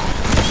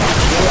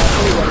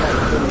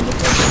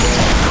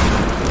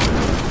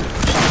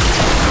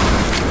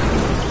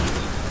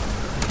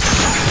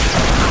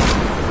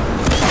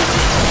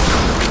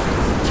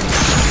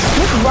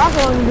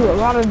 Rocket only do a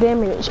lot of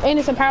damage, and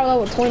it's a power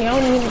level 20. I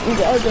don't even need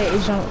to upgrade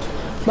this jump,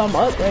 but I'm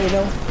upgrade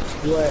though.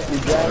 What, the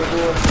Dragon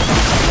Ball?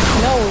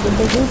 No, the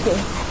bazooka.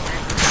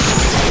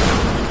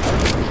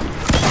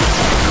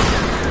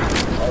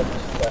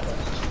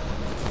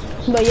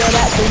 But yeah,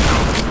 that too.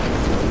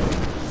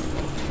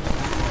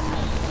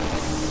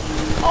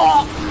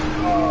 Oh!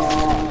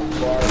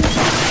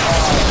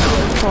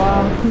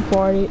 Wow, he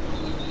farted.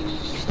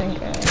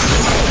 Stink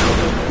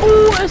ass.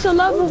 Ooh, it's a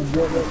level.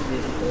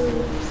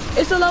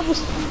 It's a level.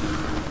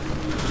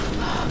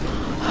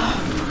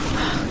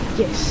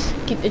 Yes,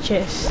 get the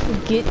chest.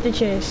 Get the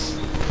chest.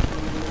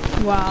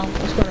 Wow,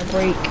 it's gonna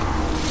break.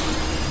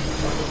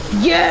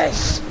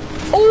 Yes!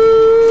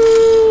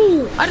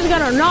 Ooh! I just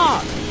got a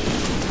knock.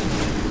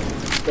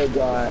 Thank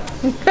God.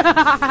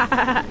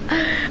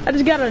 I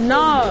just got a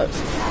knock.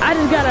 I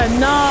just got a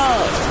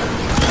knock.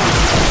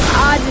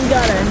 I just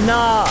got a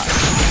knock.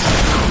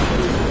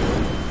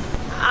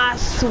 I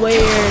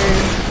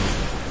swear.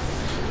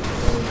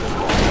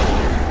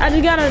 I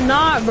just got a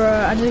knock, bro.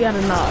 I just got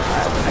a knock.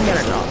 I got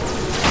a knock.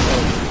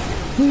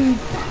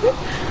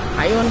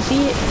 How you wanna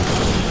see it?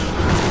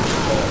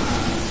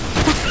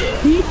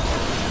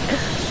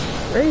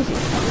 Crazy.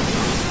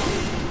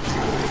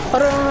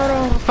 Hold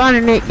on.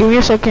 Finding it. Give me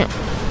a second.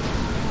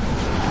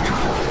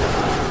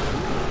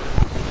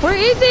 Where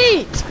is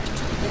it?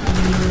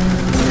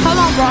 Hold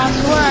on, bro. I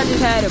swear I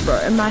just had it, bro.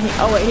 In my hand.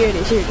 Oh wait, here it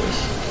is. Here it is.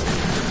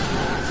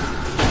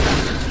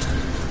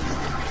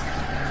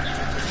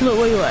 Look,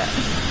 where you at?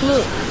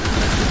 Look.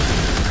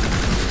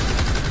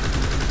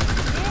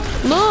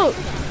 Look.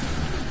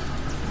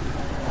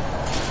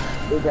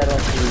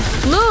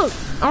 Look.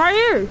 I'm right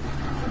here.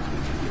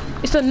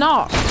 It's a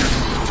knock.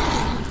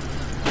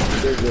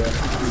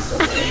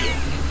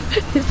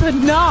 It's a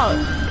knock.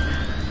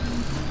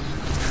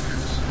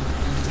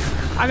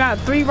 I got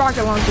 3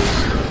 rocket launchers.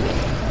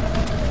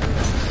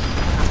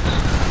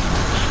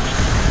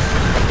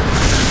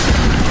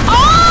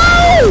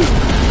 Oh!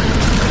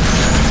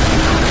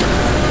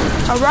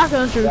 A rocket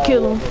launcher will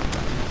kill him.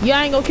 You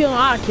ain't gonna kill him,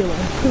 I'll kill him.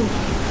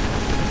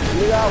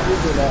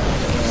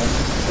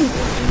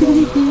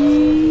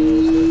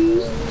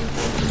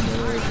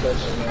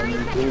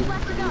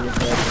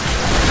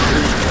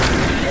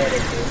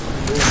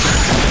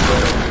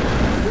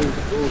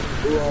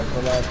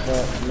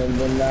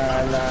 Number 9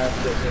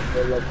 sitting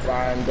full of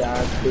fine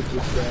down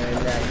bitches saying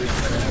that he's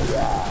saying,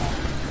 wow,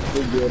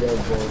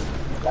 forgettable.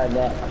 Like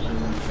that.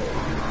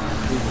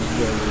 This is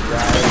really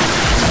right.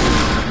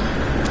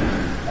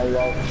 I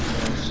love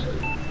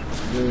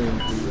you.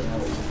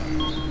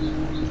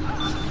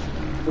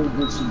 Who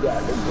did you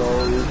got to go?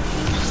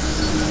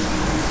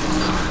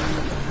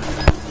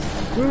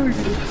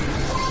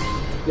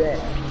 Yeah.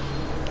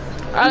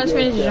 Alright, let's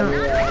finish the jump.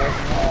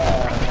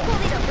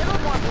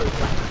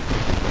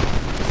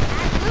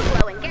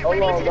 We'll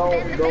need a little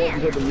more blue glow.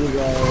 Add blue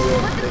glow and get ready to defend the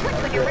van. Flip the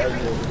switch when you're ready.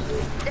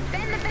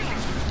 Defend the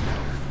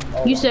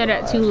van. You said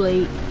that too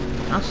late.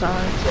 I'm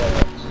sorry.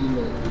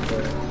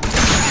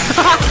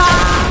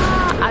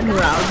 I knew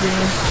what I was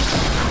doing.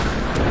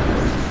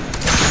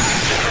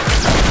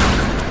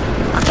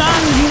 I'm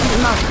trying to use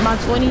my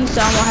 20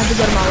 so I won't have to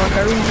go to my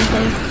 130s and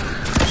stuff.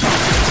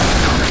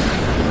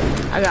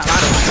 I got a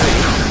lot of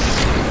 130s.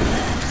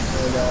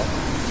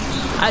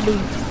 I do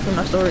for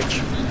my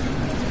storage.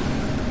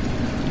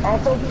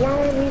 Also, I'm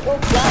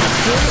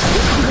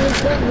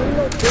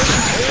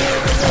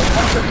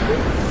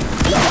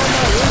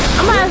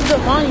gonna ask the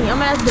money. I'm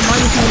gonna ask the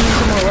money to use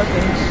some more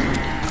weapons.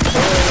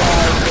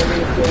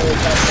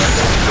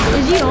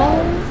 Is he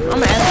home?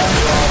 I'm asking.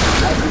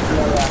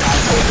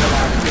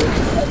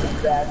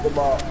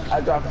 Basketball. I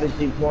dropped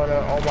 50 pointer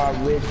on my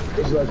wrist.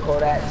 It's like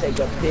Kodak take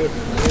a pic.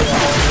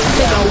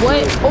 Take a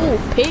what? Oh,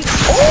 pick.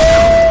 Oh!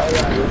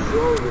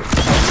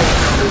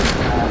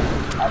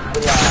 I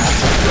feel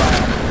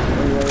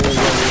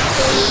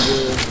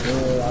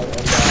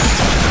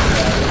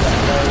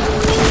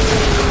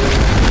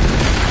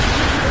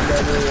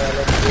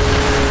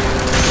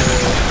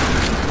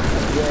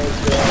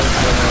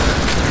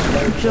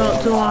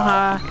Jump to a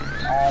high.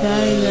 Tell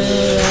me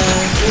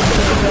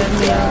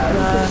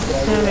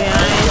I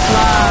ain't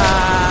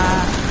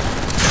fly.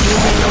 You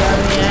can tell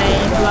me I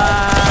ain't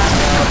fly.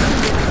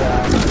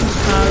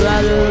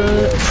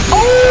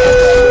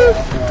 Oh!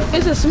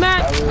 It's a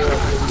smash.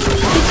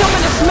 He's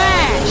coming to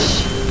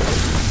smash.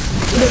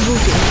 The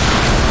booty.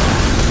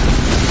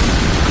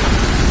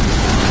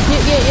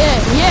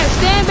 Yeah.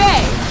 Stand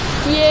back.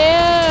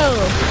 Yeah.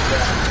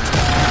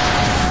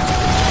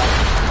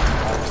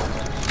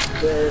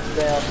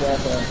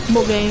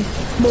 More game.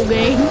 I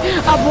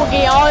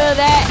booking all of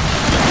that.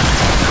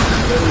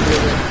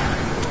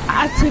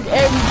 I took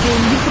everything.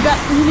 You forgot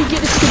you didn't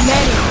get the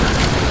schematic.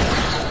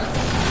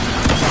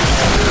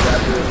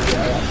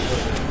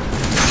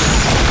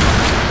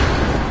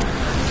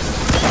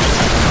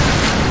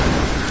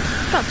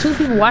 Got 2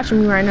 people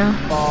watching me right now.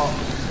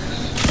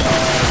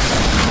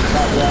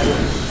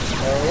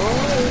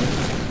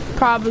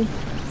 Probably.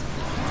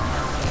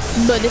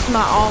 But it's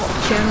my alt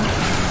channel.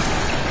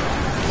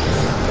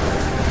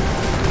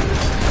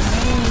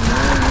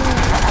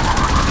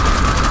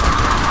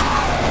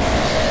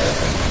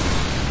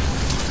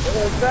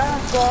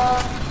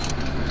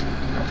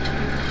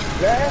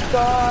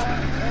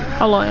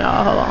 Hold on,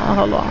 y'all.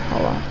 Hold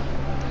on.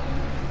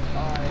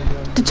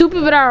 The 2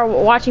 people that are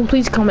watching,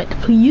 please comment,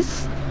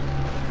 please.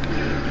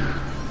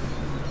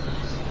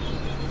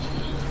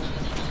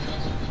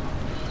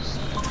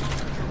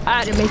 I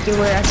had to make it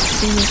where I could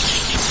see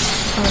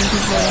how many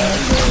people are.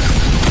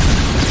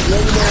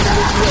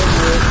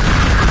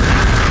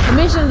 The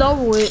mission's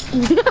over with.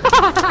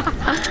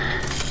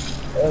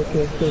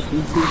 Okay,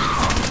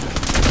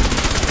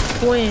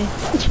 When?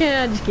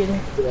 Yeah, I'm just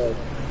kidding.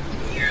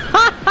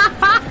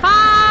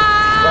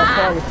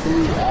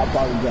 I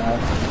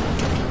apologize.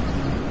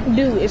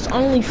 Dude, it's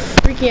only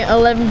freaking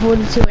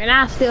 11:42 and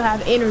I still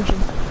have energy.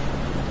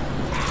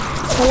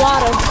 A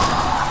lot of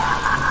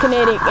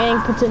kinetic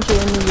and potential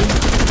energy.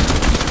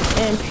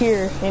 And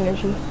pure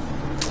energy.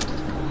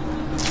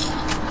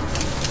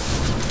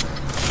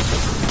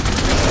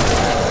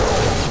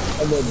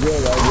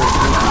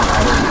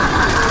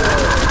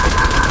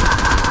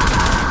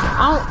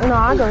 I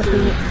go to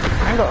sleep.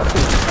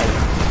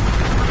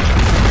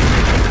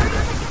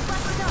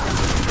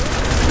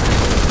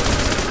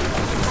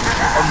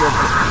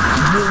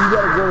 You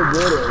gotta go to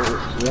bed at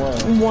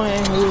 1.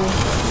 Yeah.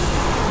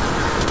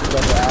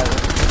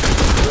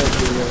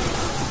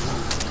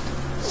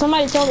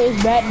 Somebody told me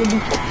it's bad to be.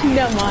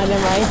 Never mind.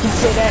 If you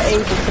say that,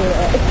 Ace will say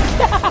that.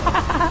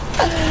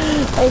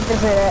 Ace will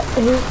say that.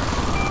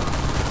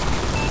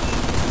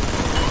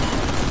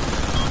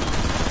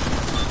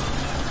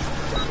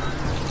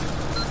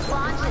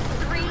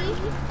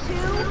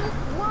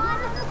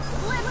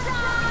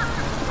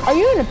 Are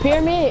you in a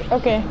pyramid?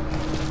 Okay.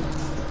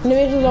 The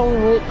mission's over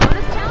with.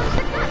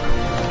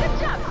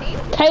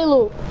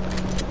 Caleb.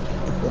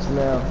 Yes,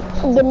 ma'am.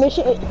 The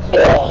mission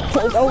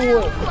is over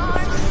with.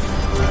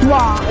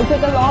 Wow, it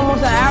took us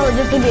almost an hour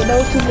just to get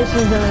those 2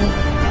 missions done.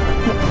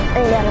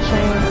 Ain't that a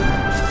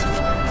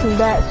shame?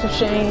 That's a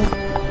shame.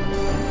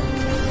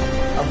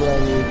 I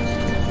blame you.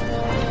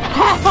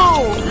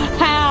 How?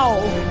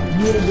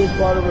 You would have been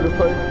part of it in the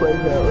first place.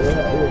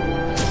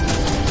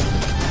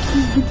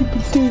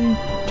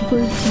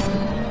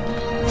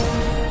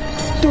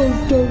 So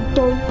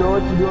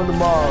what you doing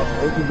tomorrow?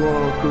 What you going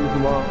on a cruise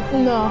tomorrow?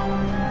 No.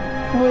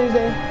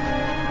 Wednesday.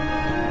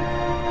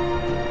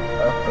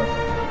 Okay.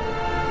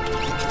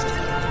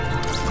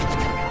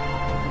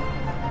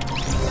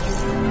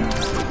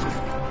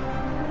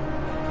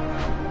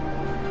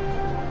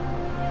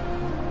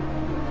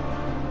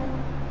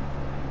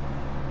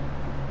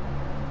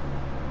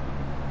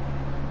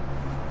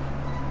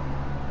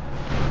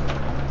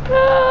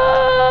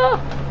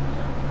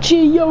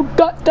 Gio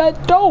got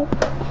that dope.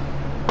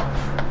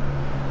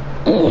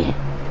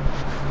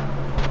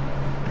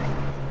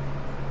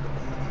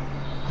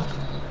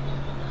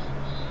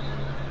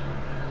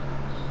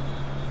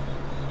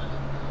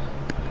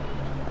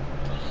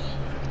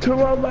 Come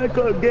on,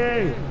 Michael,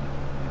 gang.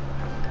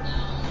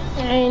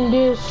 Ain't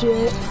this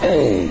shit.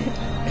 I'm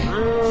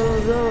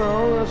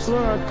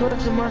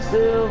clutching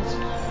myself.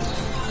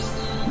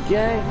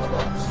 Gang.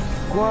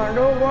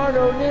 Guando,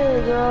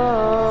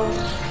 nigga.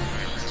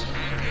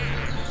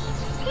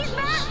 He's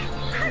back!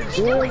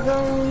 We're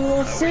going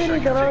to city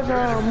that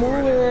I'm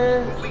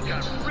moving.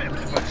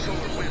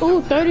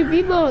 Ooh, 30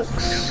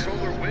 V-Bucks.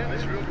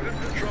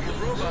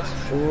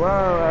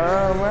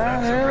 Wow, my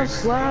hair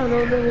slide,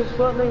 no niggas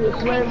fuck niggas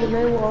slamming,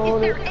 they Is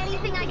want there it.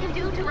 anything I can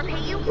do to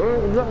repay you?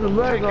 Drop the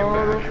back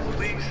on them.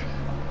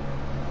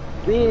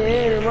 Being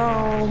headed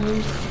on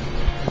me.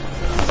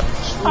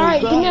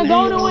 Alright, give me a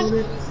golden one.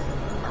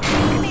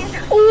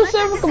 Ooh,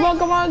 silver, come on,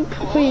 come on.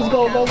 Please,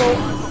 go, go, go.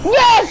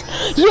 Yes!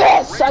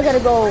 Yes! I got a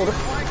gold.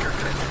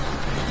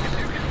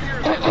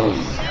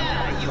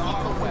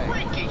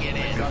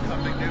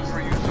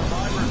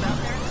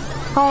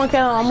 Hold on,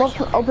 Kellen, I'm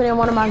opening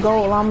one of my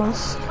gold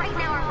llamas. Right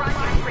now our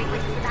broadcast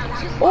frequency is about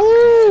 2.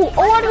 Ooh!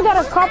 Oh, I just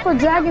got a copper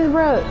dragon's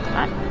breath.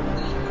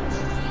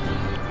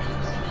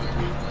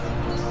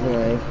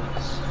 Anyway.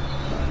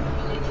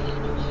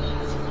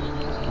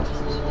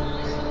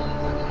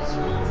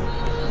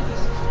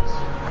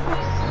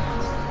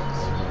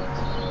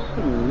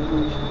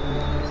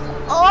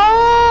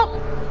 Oh!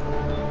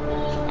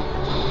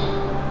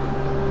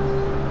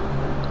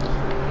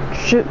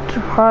 Shoot too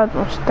hard,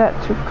 or stat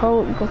too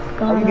cold. Go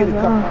I'm getting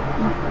a couple.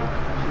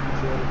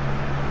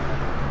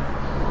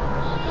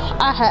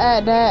 I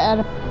had that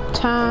at a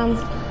time.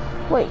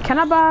 Wait, can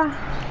I buy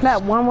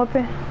that one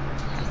weapon?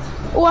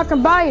 Oh, I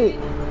can buy it.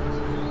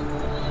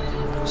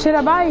 Should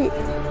I buy it?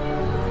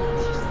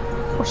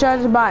 Or should I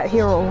just buy it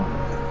hero?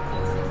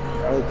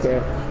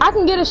 Okay. I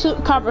can get a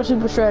copper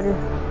super shredder.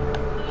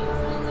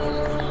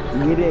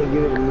 Get it and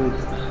give it to me.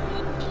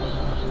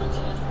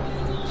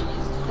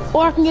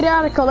 Or I can get it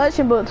out of the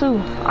collection book too.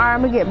 Alright,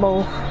 I'm gonna get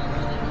both.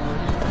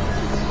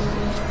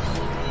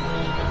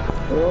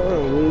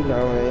 Oh, we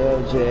got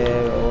an LJ.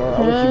 I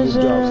wish you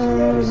could drop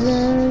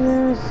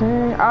schematics.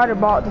 I already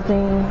bought the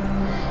thing.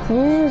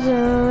 It's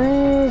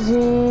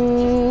amazing.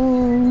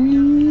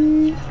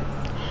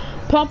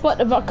 Pump up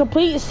the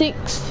complete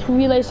 6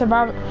 relay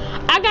survivor.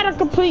 I gotta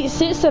complete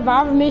 6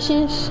 survivor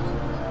missions.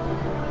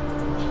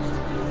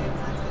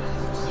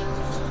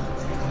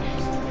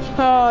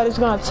 Oh, it's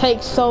gonna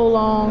take so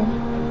long.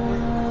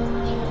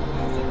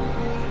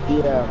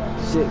 Yeah,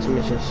 6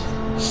 missions.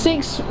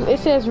 6, it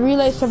says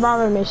relay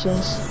survivor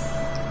missions.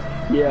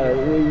 Yeah,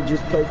 when you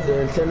just place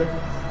the antenna.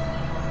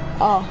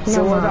 Oh, So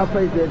never once I mind.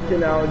 place the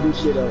antenna, I don't do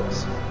shit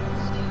else.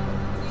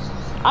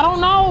 I don't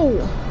know.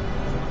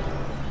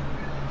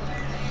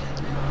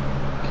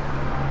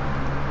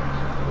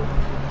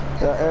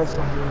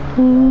 Answer.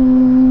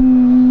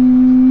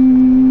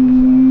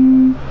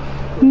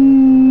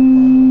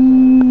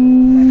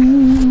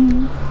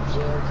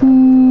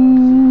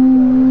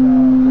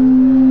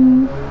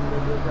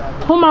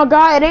 Oh my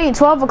god, it ain't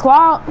 12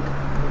 o'clock.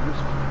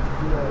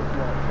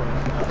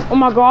 Oh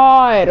my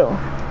god.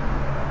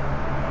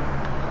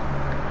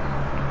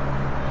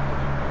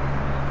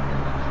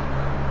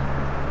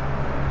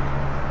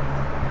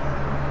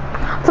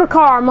 For the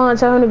car, I'm gonna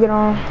tell him to get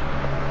on.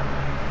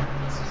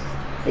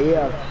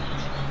 Yeah.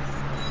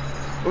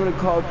 I'm gonna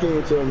call King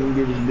and tell him to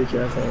get his bitch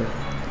ass on.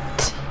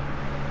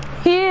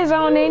 He is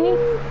on, ain't he?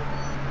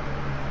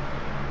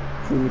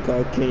 I'm gonna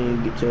call King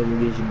and tell him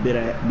to get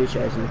his bitch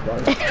ass in the car.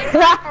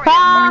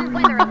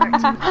 Weather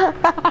alert.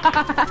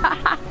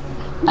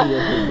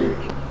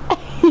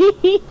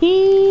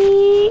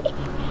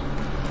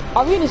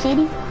 Are we in the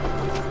city?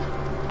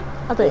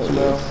 I think it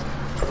is.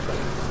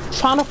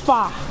 Trying to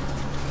fire.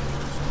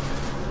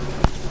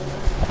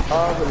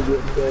 I'm gonna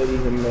get 30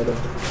 in the middle.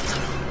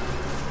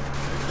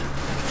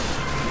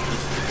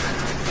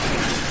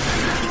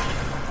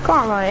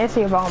 Come on, it's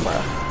your phone, bro.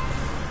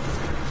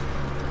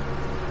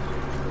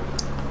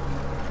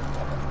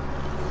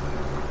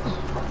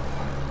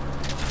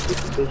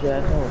 Bitch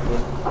ass on, bro.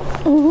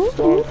 Mm-hmm.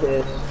 Storm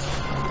says,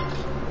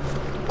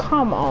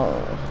 Come on.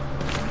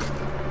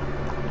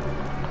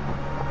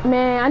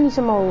 Man, I need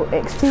some more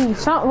XP.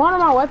 One of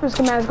my weapons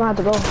schematics gonna have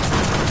to go.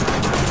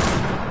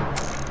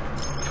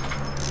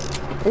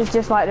 It's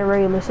just like the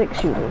regular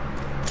 6-shooter.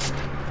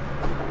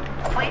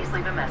 Please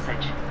leave a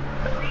message.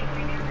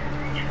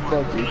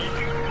 fuck you.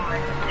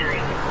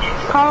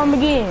 Call him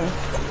again.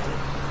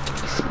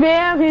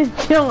 Spam his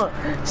junk.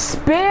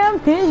 Spam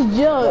his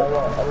junk.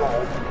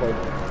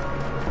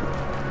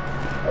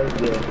 That's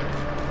good.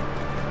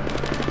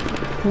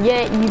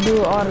 Yeah, you do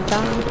it all the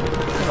time.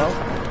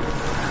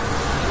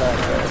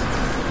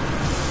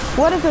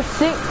 What is the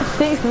six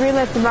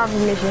real survival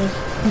missions?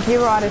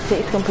 0 out of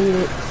 6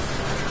 completed.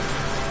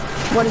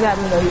 What does that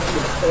mean?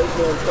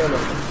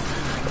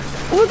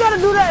 We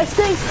gotta do that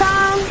 6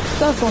 times?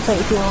 That's gonna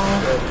take too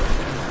long.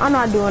 I'm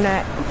not doing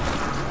that.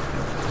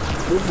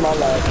 This is my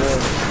last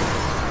one.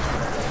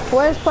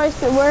 Where's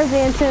the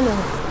antenna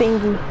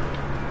thingy?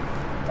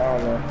 I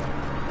don't know.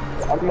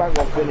 I'm not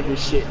gonna finish this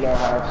shit now,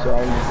 so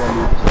I'm just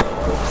gonna leave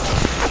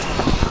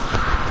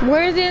this.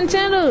 Where's the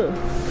antenna?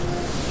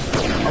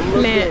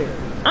 Man,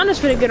 I'm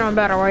just gonna get on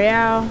Battle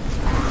Royale.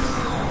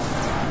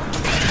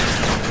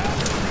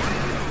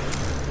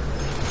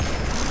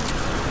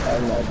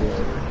 I'm not doing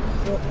it.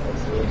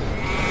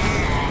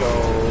 So,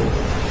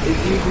 if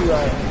you do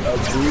like a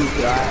blue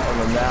dot on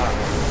the map,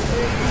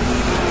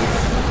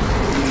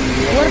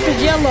 What if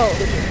it's yellow?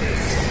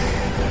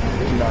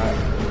 it's not.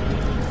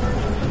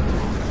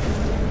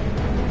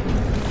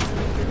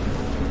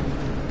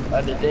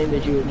 Like the thing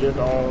that you were just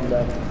on,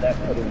 that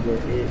could have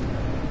been it.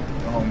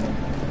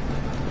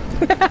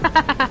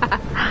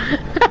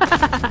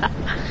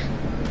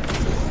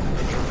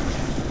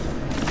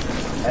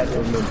 I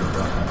remember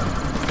that.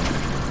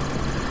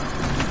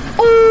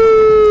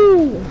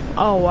 Ooh!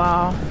 Oh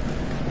wow.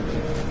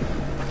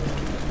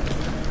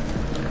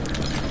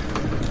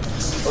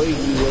 Or you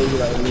can be lazy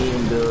like me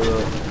and build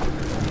up.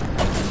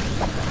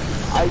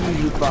 I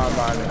usually find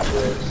mine in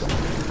this.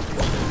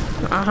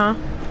 Uh-huh.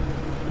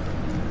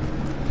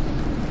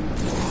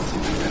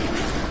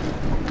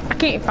 I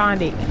can't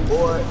find it.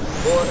 Or in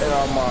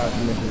our minds,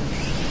 nigga.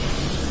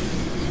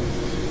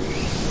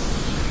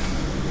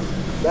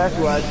 That's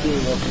what I seen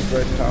it the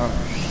first time.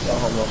 No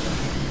homo.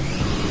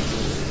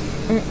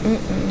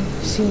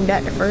 Seen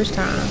that the first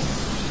time.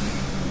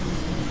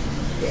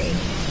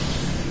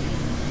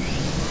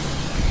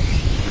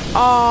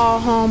 Oh,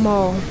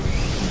 homo.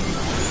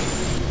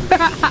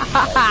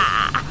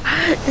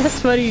 That's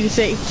funny to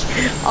say.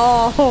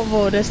 Oh,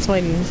 homo, that's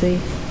funny to say.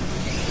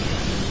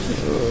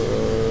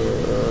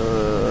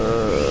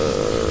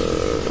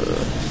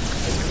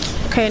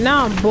 Okay,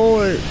 now I'm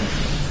bored.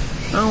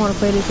 I don't want to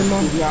play this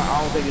anymore. Yeah,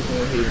 I don't think it's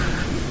gonna hit.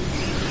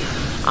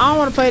 I don't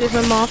want to play this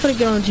anymore. I'm gonna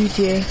get on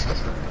GTA.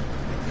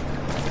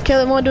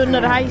 Kelly, want to do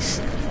another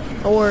heist?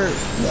 Or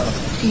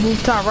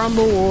rooftop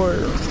rumble? Or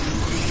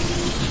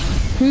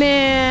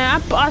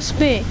man, I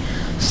spent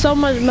so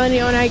much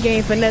money on that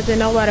game for nothing.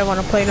 Nobody want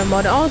to play no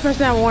more. The only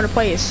person I want to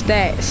play is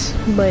Stats,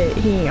 but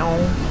he ain't on.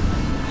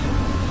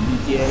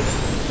 GTA.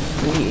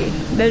 Yeah,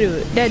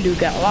 that dude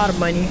got a lot of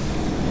money.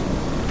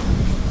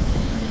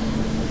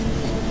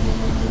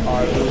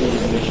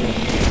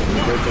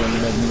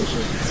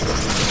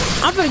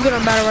 I'm gonna get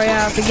on Battle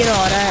Royale, forget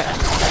all that.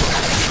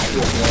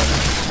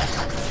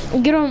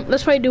 Get on,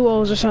 let's play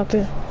duos or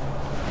something.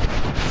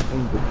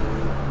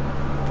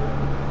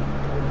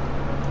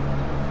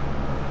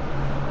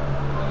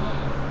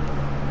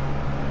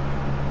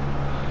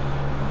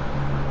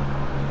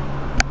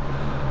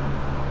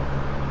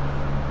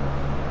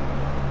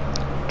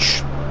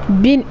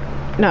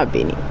 Not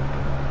Benny.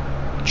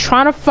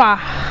 Trying to fire.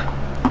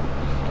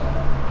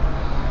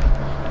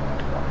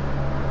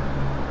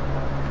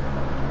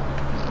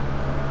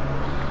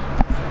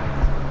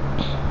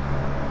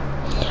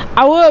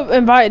 I would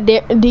invite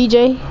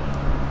DJ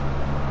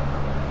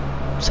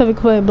so we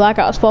could play Black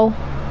Ops 4,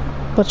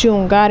 but you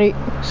don't got it,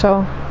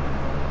 so.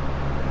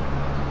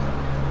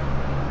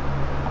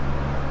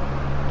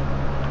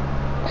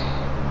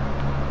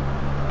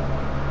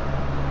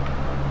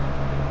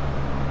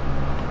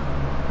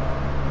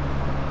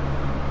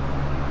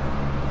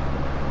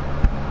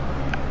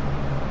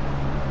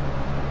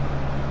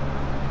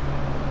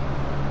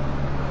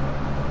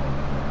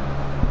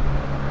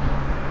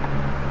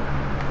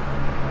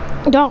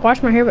 Dog,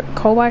 wash my hair with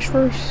cold wash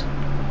first.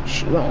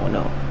 Shoot, I don't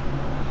know.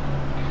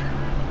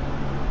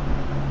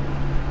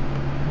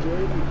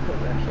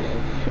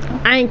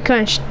 I ain't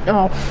cutting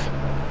off.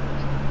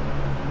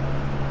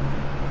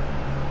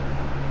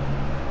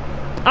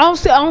 I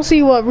don't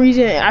see what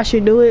reason I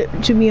should do it,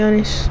 to be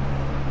honest.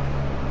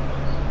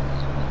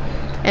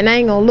 And I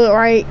ain't gonna look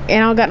right,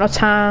 and I don't got no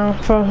time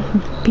for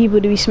people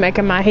to be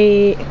smacking my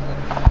head.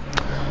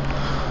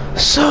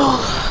 So.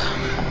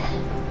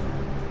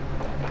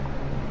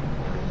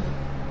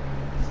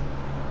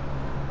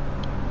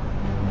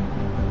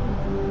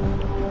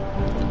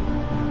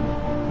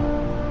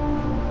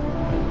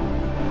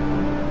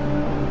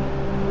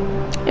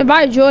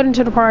 Invite Jordan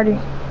to the party. Yeah,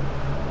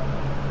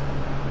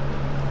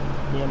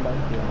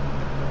 invite you.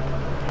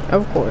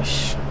 Of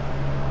course.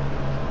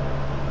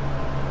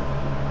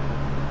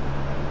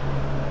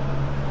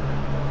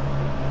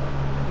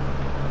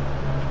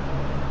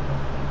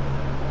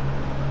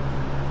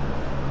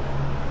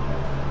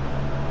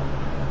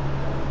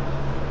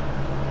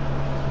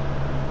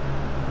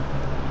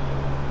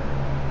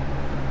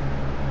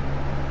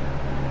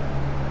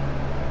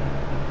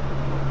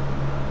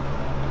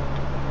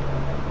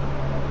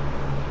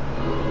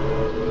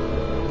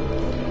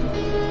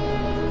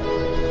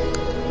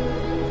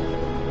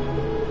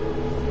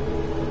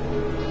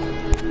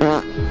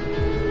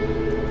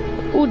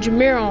 Ooh,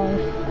 Jameer on.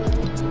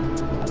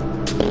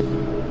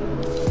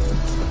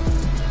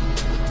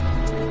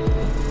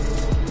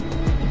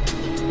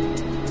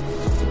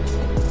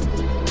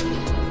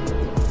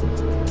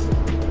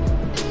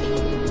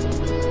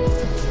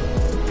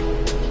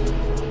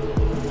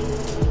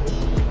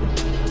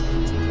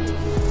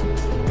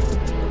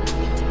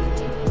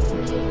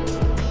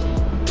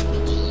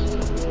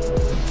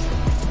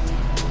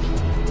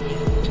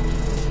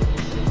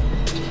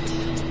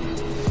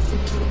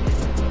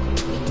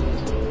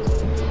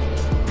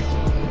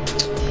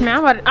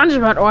 Man, I'm just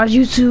about to watch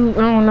YouTube.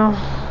 I don't know.